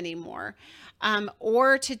kids anymore,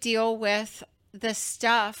 or to deal with the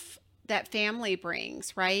stuff that family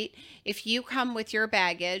brings, right? If you come with your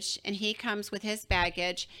baggage and he comes with his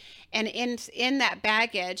baggage, and in that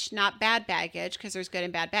baggage, not bad baggage, because there's good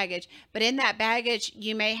and bad baggage, but in that baggage,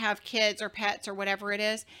 you may have kids or pets or whatever it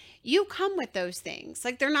is. You come with those things.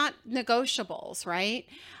 Like, they're not negotiables, right?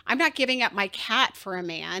 I'm not giving up my cat for a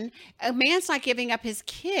man. A man's not giving up his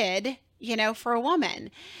kid, for a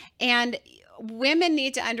woman. And women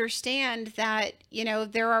need to understand that,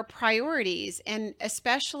 there are priorities. And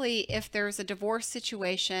especially if there's a divorce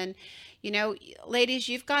situation, ladies,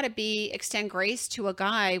 you've got to extend grace to a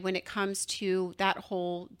guy when it comes to that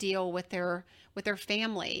whole deal with their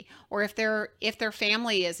family, or if their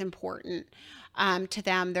family is important to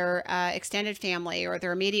them, their extended family or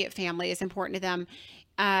their immediate family is important to them.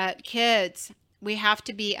 Kids, we have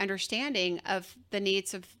to be understanding of the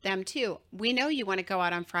needs of them too. We know you want to go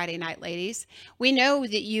out on Friday night, ladies. We know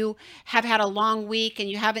that you have had a long week and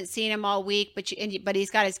you haven't seen him all week, but he's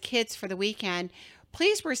got his kids for the weekend.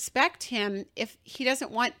 Please respect him if he doesn't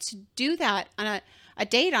want to do that on a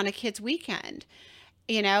date on a kid's weekend.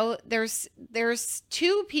 There's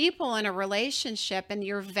two people in a relationship, and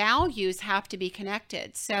your values have to be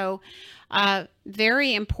connected. So,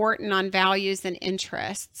 very important on values and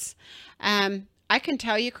interests. I can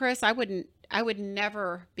tell you, Chris, I would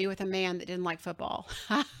never be with a man that didn't like football.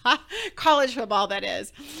 College football, that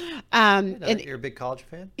is. You're a big college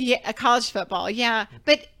fan? Yeah, college football. Yeah.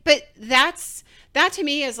 But that to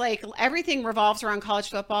me is like everything revolves around college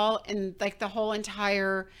football, and like the whole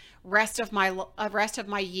entire rest of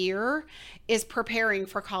my year is preparing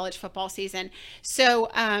for college football season. So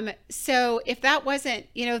if that wasn't,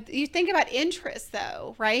 you think about interest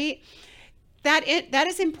though, right? That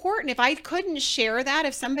is important. If I couldn't share that,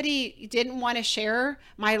 if somebody didn't want to share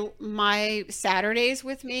my Saturdays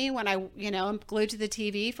with me when I'm glued to the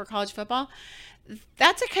TV for college football,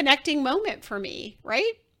 that's a connecting moment for me,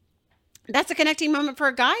 right? That's a connecting moment for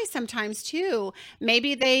a guy sometimes too.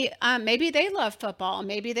 Maybe they love football,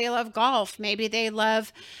 maybe they love golf, maybe they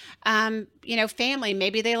love family,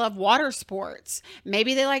 maybe they love water sports,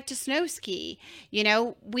 maybe they like to snow ski.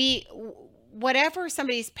 We whatever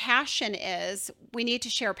somebody's passion is, we need to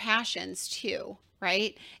share passions too,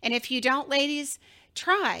 right? And if you don't, ladies,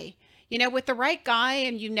 try. With the right guy,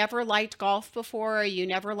 and you never liked golf before, or you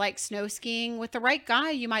never liked snow skiing, with the right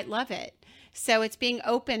guy, you might love it. So it's being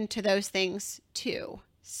open to those things too.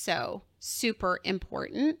 So super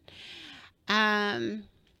important.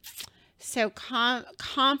 So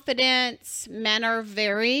confidence, men are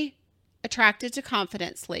very attracted to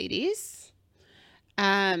confidence, ladies.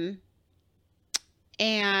 And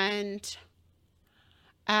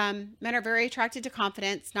men are very attracted to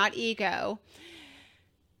confidence, not ego.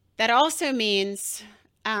 That also means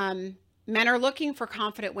men are looking for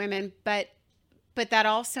confident women, but that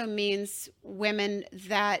also means women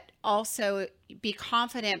that also be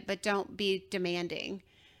confident but don't be demanding,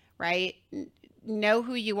 right? Know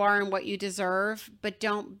who you are and what you deserve, but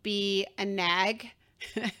don't be a nag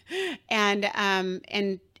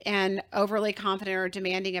and overly confident or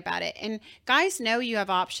demanding about it. And guys know you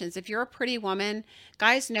have options. If you're a pretty woman,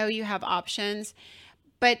 guys know you have options.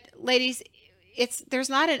 But ladies, there's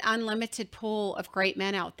not an unlimited pool of great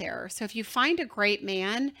men out there. So if you find a great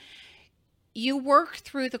man, you work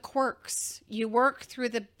through the quirks. You work through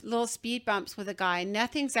the little speed bumps with a guy.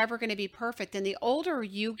 Nothing's ever going to be perfect. And the older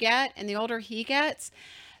you get and the older he gets,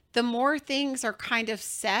 the more things are kind of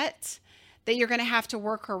set that you're going to have to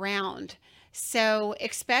work around. So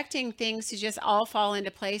expecting things to just all fall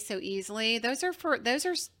into place so easily, those are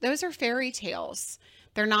fairy tales.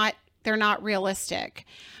 They're not realistic.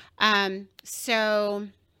 So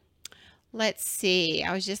let's see.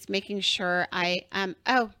 I was just making sure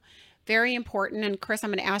very important. And Chris, I'm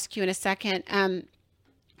going to ask you in a second.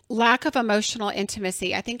 Lack of emotional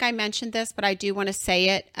intimacy. I think I mentioned this, but I do want to say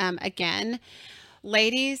it again.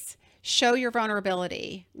 Ladies, show your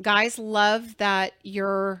vulnerability. Guys love that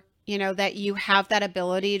that you have that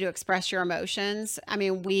ability to express your emotions. I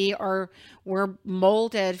mean, we're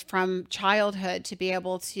molded from childhood to be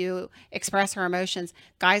able to express our emotions.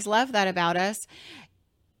 Guys love that about us,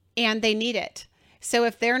 and they need it. So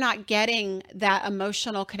if they're not getting that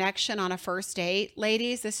emotional connection on a first date,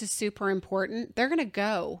 ladies, this is super important. They're going to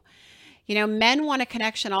go. Men want a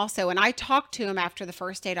connection also. And I talk to them after the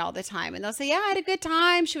first date all the time. And they'll say, yeah, I had a good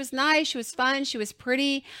time. She was nice. She was fun. She was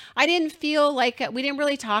pretty. I didn't feel like we didn't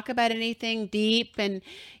really talk about anything deep. And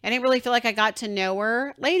I didn't really feel like I got to know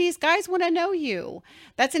her. Ladies, guys want to know you.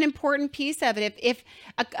 That's an important piece of it. If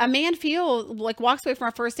a man walks away from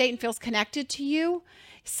our first date and feels connected to you,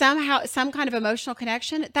 somehow, some kind of emotional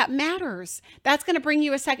connection, that matters. That's going to bring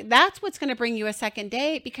you that's what's going to bring you a second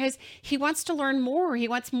date, because he wants to learn more. He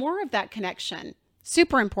wants more of that connection.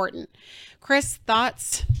 Super important. Chris,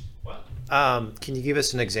 thoughts? Can you give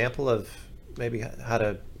us an example of maybe how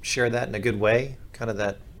to share that in a good way? Kind of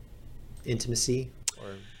that intimacy,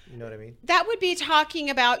 or you know what I mean? That would be talking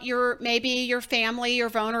about maybe your family, your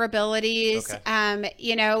vulnerabilities. Okay.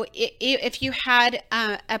 If you had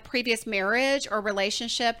a previous marriage or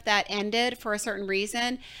relationship that ended for a certain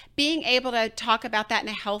reason, being able to talk about that in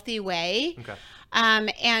a healthy way. Okay.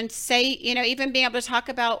 And say, even being able to talk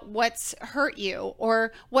about what's hurt you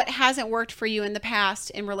or what hasn't worked for you in the past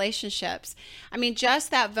in relationships. I mean,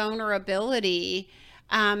 just that vulnerability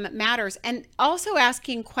matters. And also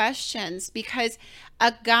asking questions, because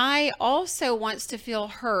a guy also wants to feel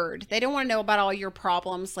heard. They don't want to know about all your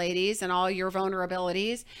problems, ladies, and all your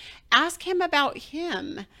vulnerabilities. Ask him about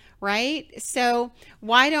him, right? So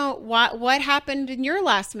what happened in your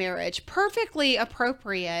last marriage? Perfectly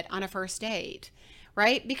appropriate on a first date,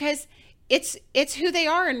 right? Because it's who they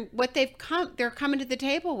are and what they're coming to the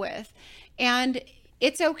table with. And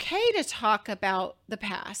it's okay to talk about the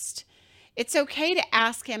past. It's okay to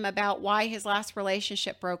ask him about why his last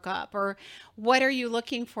relationship broke up, or what are you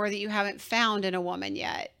looking for that you haven't found in a woman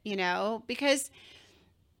yet, because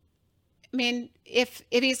I mean, if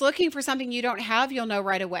he's looking for something you don't have, you'll know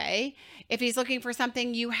right away. If he's looking for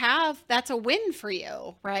something you have, that's a win for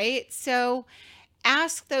you, right? So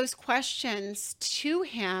ask those questions to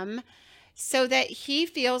him so that he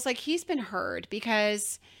feels like he's been heard,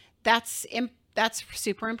 because that's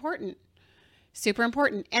super important. Super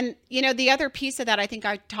important. And, you know, the other piece of that, I think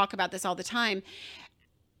I talk about this all the time.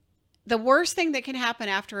 The worst thing that can happen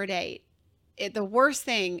after a date, the worst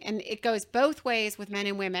thing, and it goes both ways with men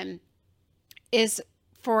and women, is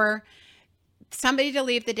for somebody to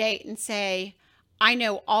leave the date and say, I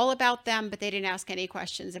know all about them, but they didn't ask any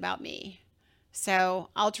questions about me. So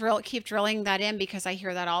I'll keep drilling that in because I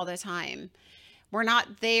hear that all the time. We're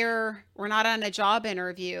not there. We're not on a job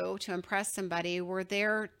interview to impress somebody. We're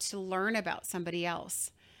there to learn about somebody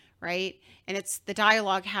else, right? And it's the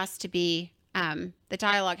dialogue has to be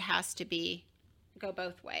go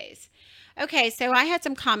both ways. Okay, so I had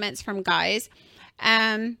some comments from guys.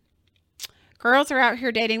 Girls are out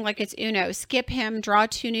here dating like it's Uno. Skip him, draw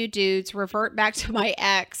 2 new dudes, revert back to my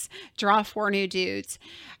ex, draw 4 new dudes.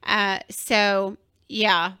 So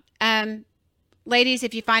yeah, ladies,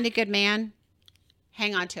 if you find a good man,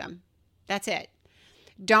 hang on to him. That's it.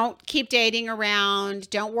 Don't keep dating around.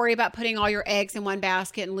 Don't worry about putting all your eggs in one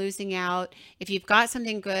basket and losing out. If you've got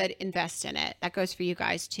something good, invest in it. That goes for you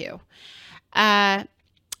guys too.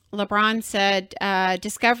 LeBron said,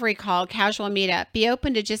 discovery call, casual meetup. Be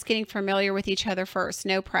open to just getting familiar with each other first.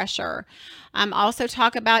 No pressure. Also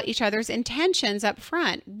talk about each other's intentions up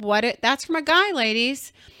front. That's from a guy,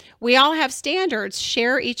 ladies. We all have standards.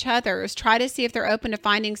 Share each other's. Try to see if they're open to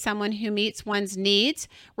finding someone who meets one's needs,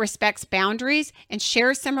 respects boundaries, and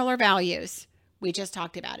shares similar values. We just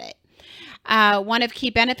talked about it. One of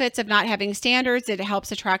key benefits of not having standards, it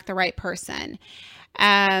helps attract the right person.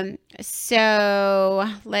 So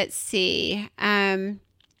let's see.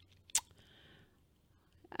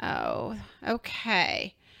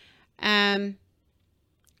 Okay.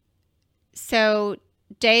 So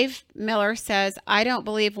Dave Miller says, I don't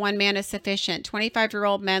believe one man is sufficient.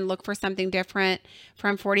 25-year-old men look for something different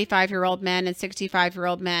from 45-year-old men and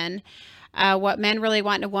 65-year-old men. What men really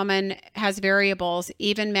want in a woman has variables.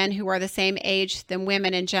 Even men who are the same age than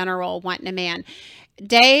women in general want in a man.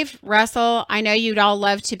 Dave, Russell, I know you'd all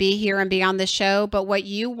love to be here and be on the show, but what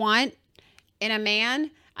you want in a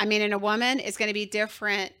man, in a woman, is going to be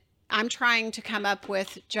different. I'm trying to come up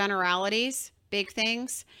with generalities, big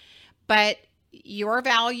things, but your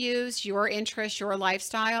values, your interests, your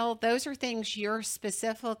lifestyle, those are things you're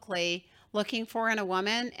specifically looking for in a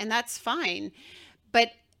woman, and that's fine.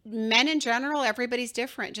 But men in general, everybody's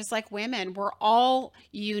different, just like women. We're all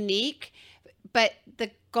unique, but the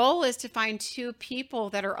goal is to find 2 people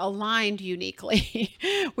that are aligned uniquely,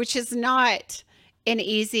 which is not an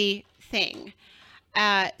easy thing.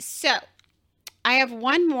 So I have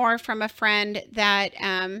one more from a friend that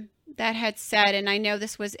had said, and I know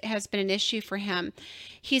this has been an issue for him.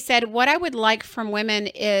 He said, what I would like from women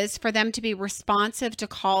is for them to be responsive to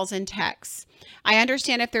calls and texts. I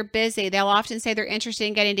understand if they're busy, they'll often say they're interested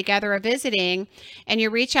in getting together or visiting, and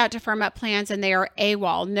you reach out to firm up plans and they are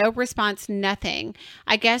AWOL. No response, nothing.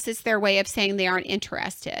 I guess it's their way of saying they aren't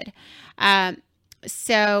interested.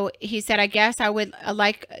 So he said, I guess I would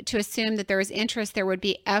like to assume that there is interest, there would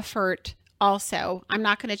be effort also. I'm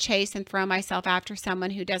not going to chase and throw myself after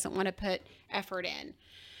someone who doesn't want to put effort in.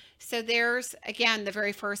 So there's, again, the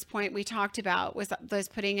very first point we talked about was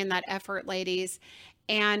putting in that effort, ladies,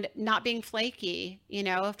 and not being flaky. You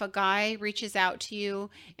know, if a guy reaches out to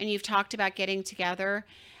you and you've talked about getting together,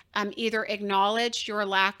 either acknowledge your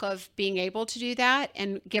lack of being able to do that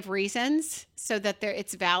and give reasons so that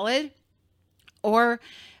it's valid, or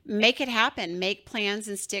make it happen, make plans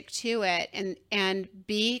and stick to it, and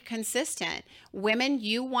be consistent. Women,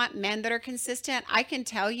 you want men that are consistent. I can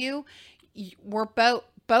tell you, we're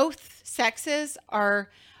both sexes are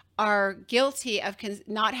guilty of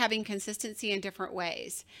not having consistency in different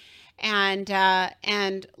ways. And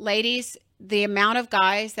ladies, the amount of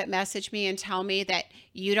guys that message me and tell me that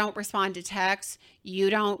you don't respond to texts, you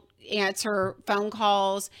don't answer phone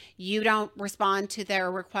calls, you don't respond to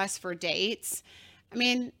their requests for dates.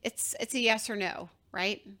 It's a yes or no,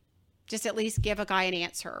 right? Just at least give a guy an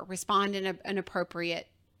answer, respond in an appropriate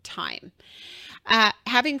time.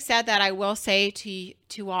 Having said that, I will say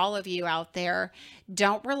to all of you out there,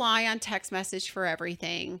 don't rely on text message for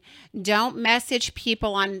everything. Don't message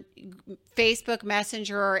people on Facebook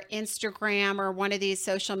Messenger or Instagram or one of these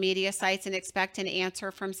social media sites and expect an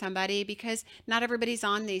answer from somebody, because not everybody's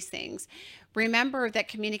on these things. Remember that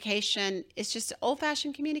communication is just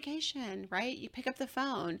old-fashioned communication, right? You pick up the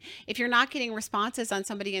phone. If you're not getting responses on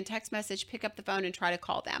somebody in text message, pick up the phone and try to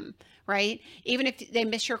call them, right? Even if they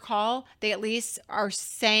miss your call, they at least are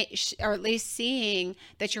seeing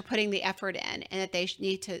that you're putting the effort in and that they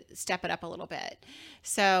need to step it up a little bit.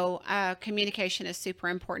 So communication is super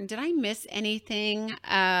important. Did I miss anything,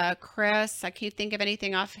 Chris? I can't think of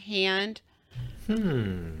anything offhand.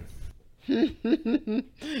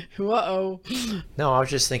 Whoa. No, I was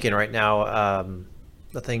just thinking right now,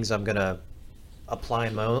 the things I'm gonna apply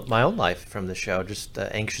in my own life from the show. Just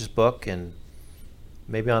the anxious book, and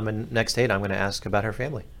maybe on my next date, I'm gonna ask about her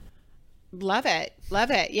family. Love it. Love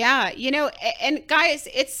it. Yeah. And guys,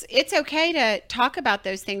 it's okay to talk about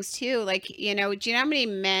those things too. Like, do you know how many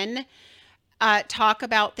men talk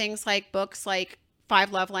about things like books like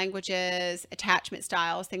Five Love Languages, attachment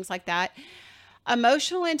styles, things like that?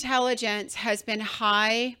 Emotional intelligence has been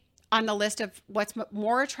high on the list of what's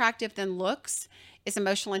more attractive than looks is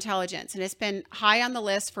emotional intelligence. And it's been high on the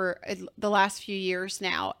list for the last few years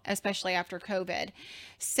now, especially after COVID.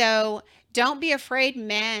 So don't be afraid,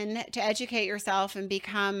 men, to educate yourself and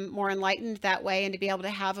become more enlightened that way and to be able to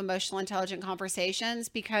have emotional intelligent conversations,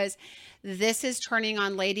 because this is turning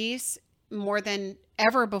on ladies more than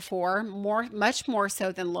ever before, much more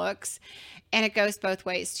so than looks. And it goes both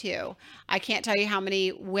ways too. I can't tell you how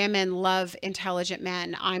many women love intelligent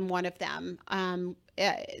men. I'm one of them.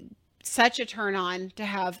 Such a turn on to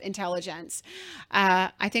have intelligence.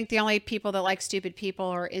 I think the only people that like stupid people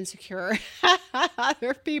are insecure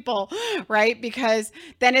other people, right? Because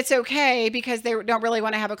then it's okay, because they don't really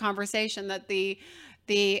want to have a conversation, that the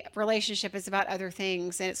relationship is about other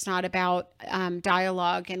things and it's not about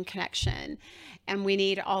dialogue and connection. And we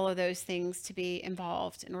need all of those things to be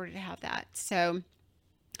involved in order to have that. So,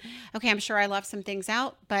 okay, I'm sure I left some things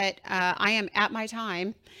out, but I am at my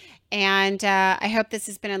time. And I hope this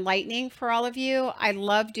has been enlightening for all of you. I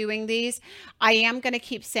love doing these. I am going to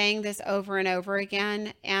keep saying this over and over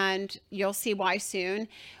again, and you'll see why soon.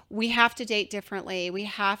 We have to date differently. We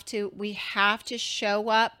have to show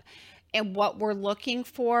up, and what we're looking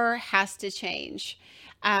for has to change.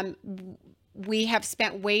 We have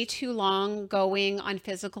spent way too long going on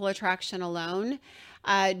physical attraction alone.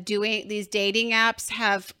 Doing these dating apps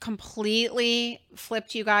have completely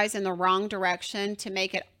flipped you guys in the wrong direction to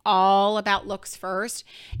make it all about looks first.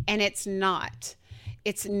 And it's not.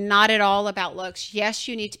 It's not at all about looks. Yes,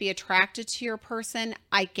 you need to be attracted to your person.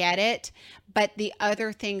 I get it. But the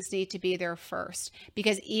other things need to be there first.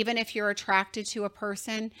 Because even if you're attracted to a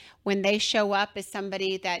person, when they show up as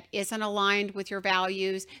somebody that isn't aligned with your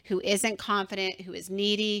values, who isn't confident, who is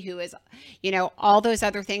needy, who is, all those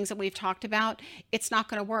other things that we've talked about, it's not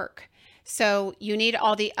going to work. So you need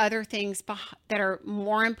all the other things that are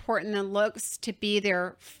more important than looks to be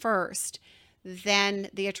there first. Then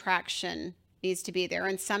the attraction needs to be there.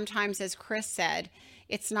 And sometimes, as Chris said,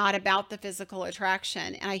 it's not about the physical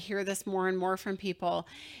attraction. And I hear this more and more from people.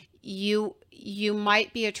 You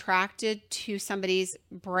might be attracted to somebody's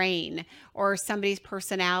brain or somebody's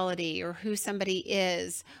personality or who somebody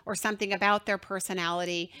is or something about their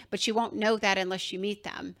personality, but you won't know that unless you meet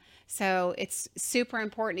them. So it's super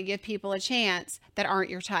important to give people a chance that aren't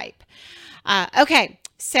your type. Okay,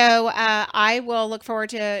 so I will look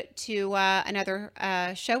forward to another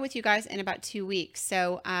show with you guys in about 2 weeks.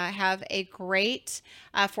 So have a great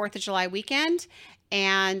 4th of July weekend,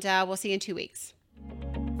 and we'll see you in 2 weeks.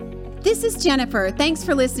 This is Jennifer. Thanks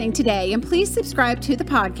for listening today, and please subscribe to the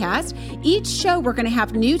podcast. Each show, we're going to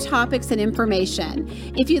have new topics and information.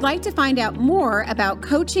 If you'd like to find out more about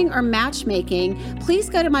coaching or matchmaking, please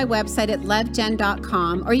go to my website at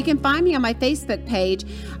lovejen.com, or you can find me on my Facebook page,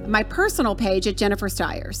 my personal page at Jennifer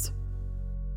Styers.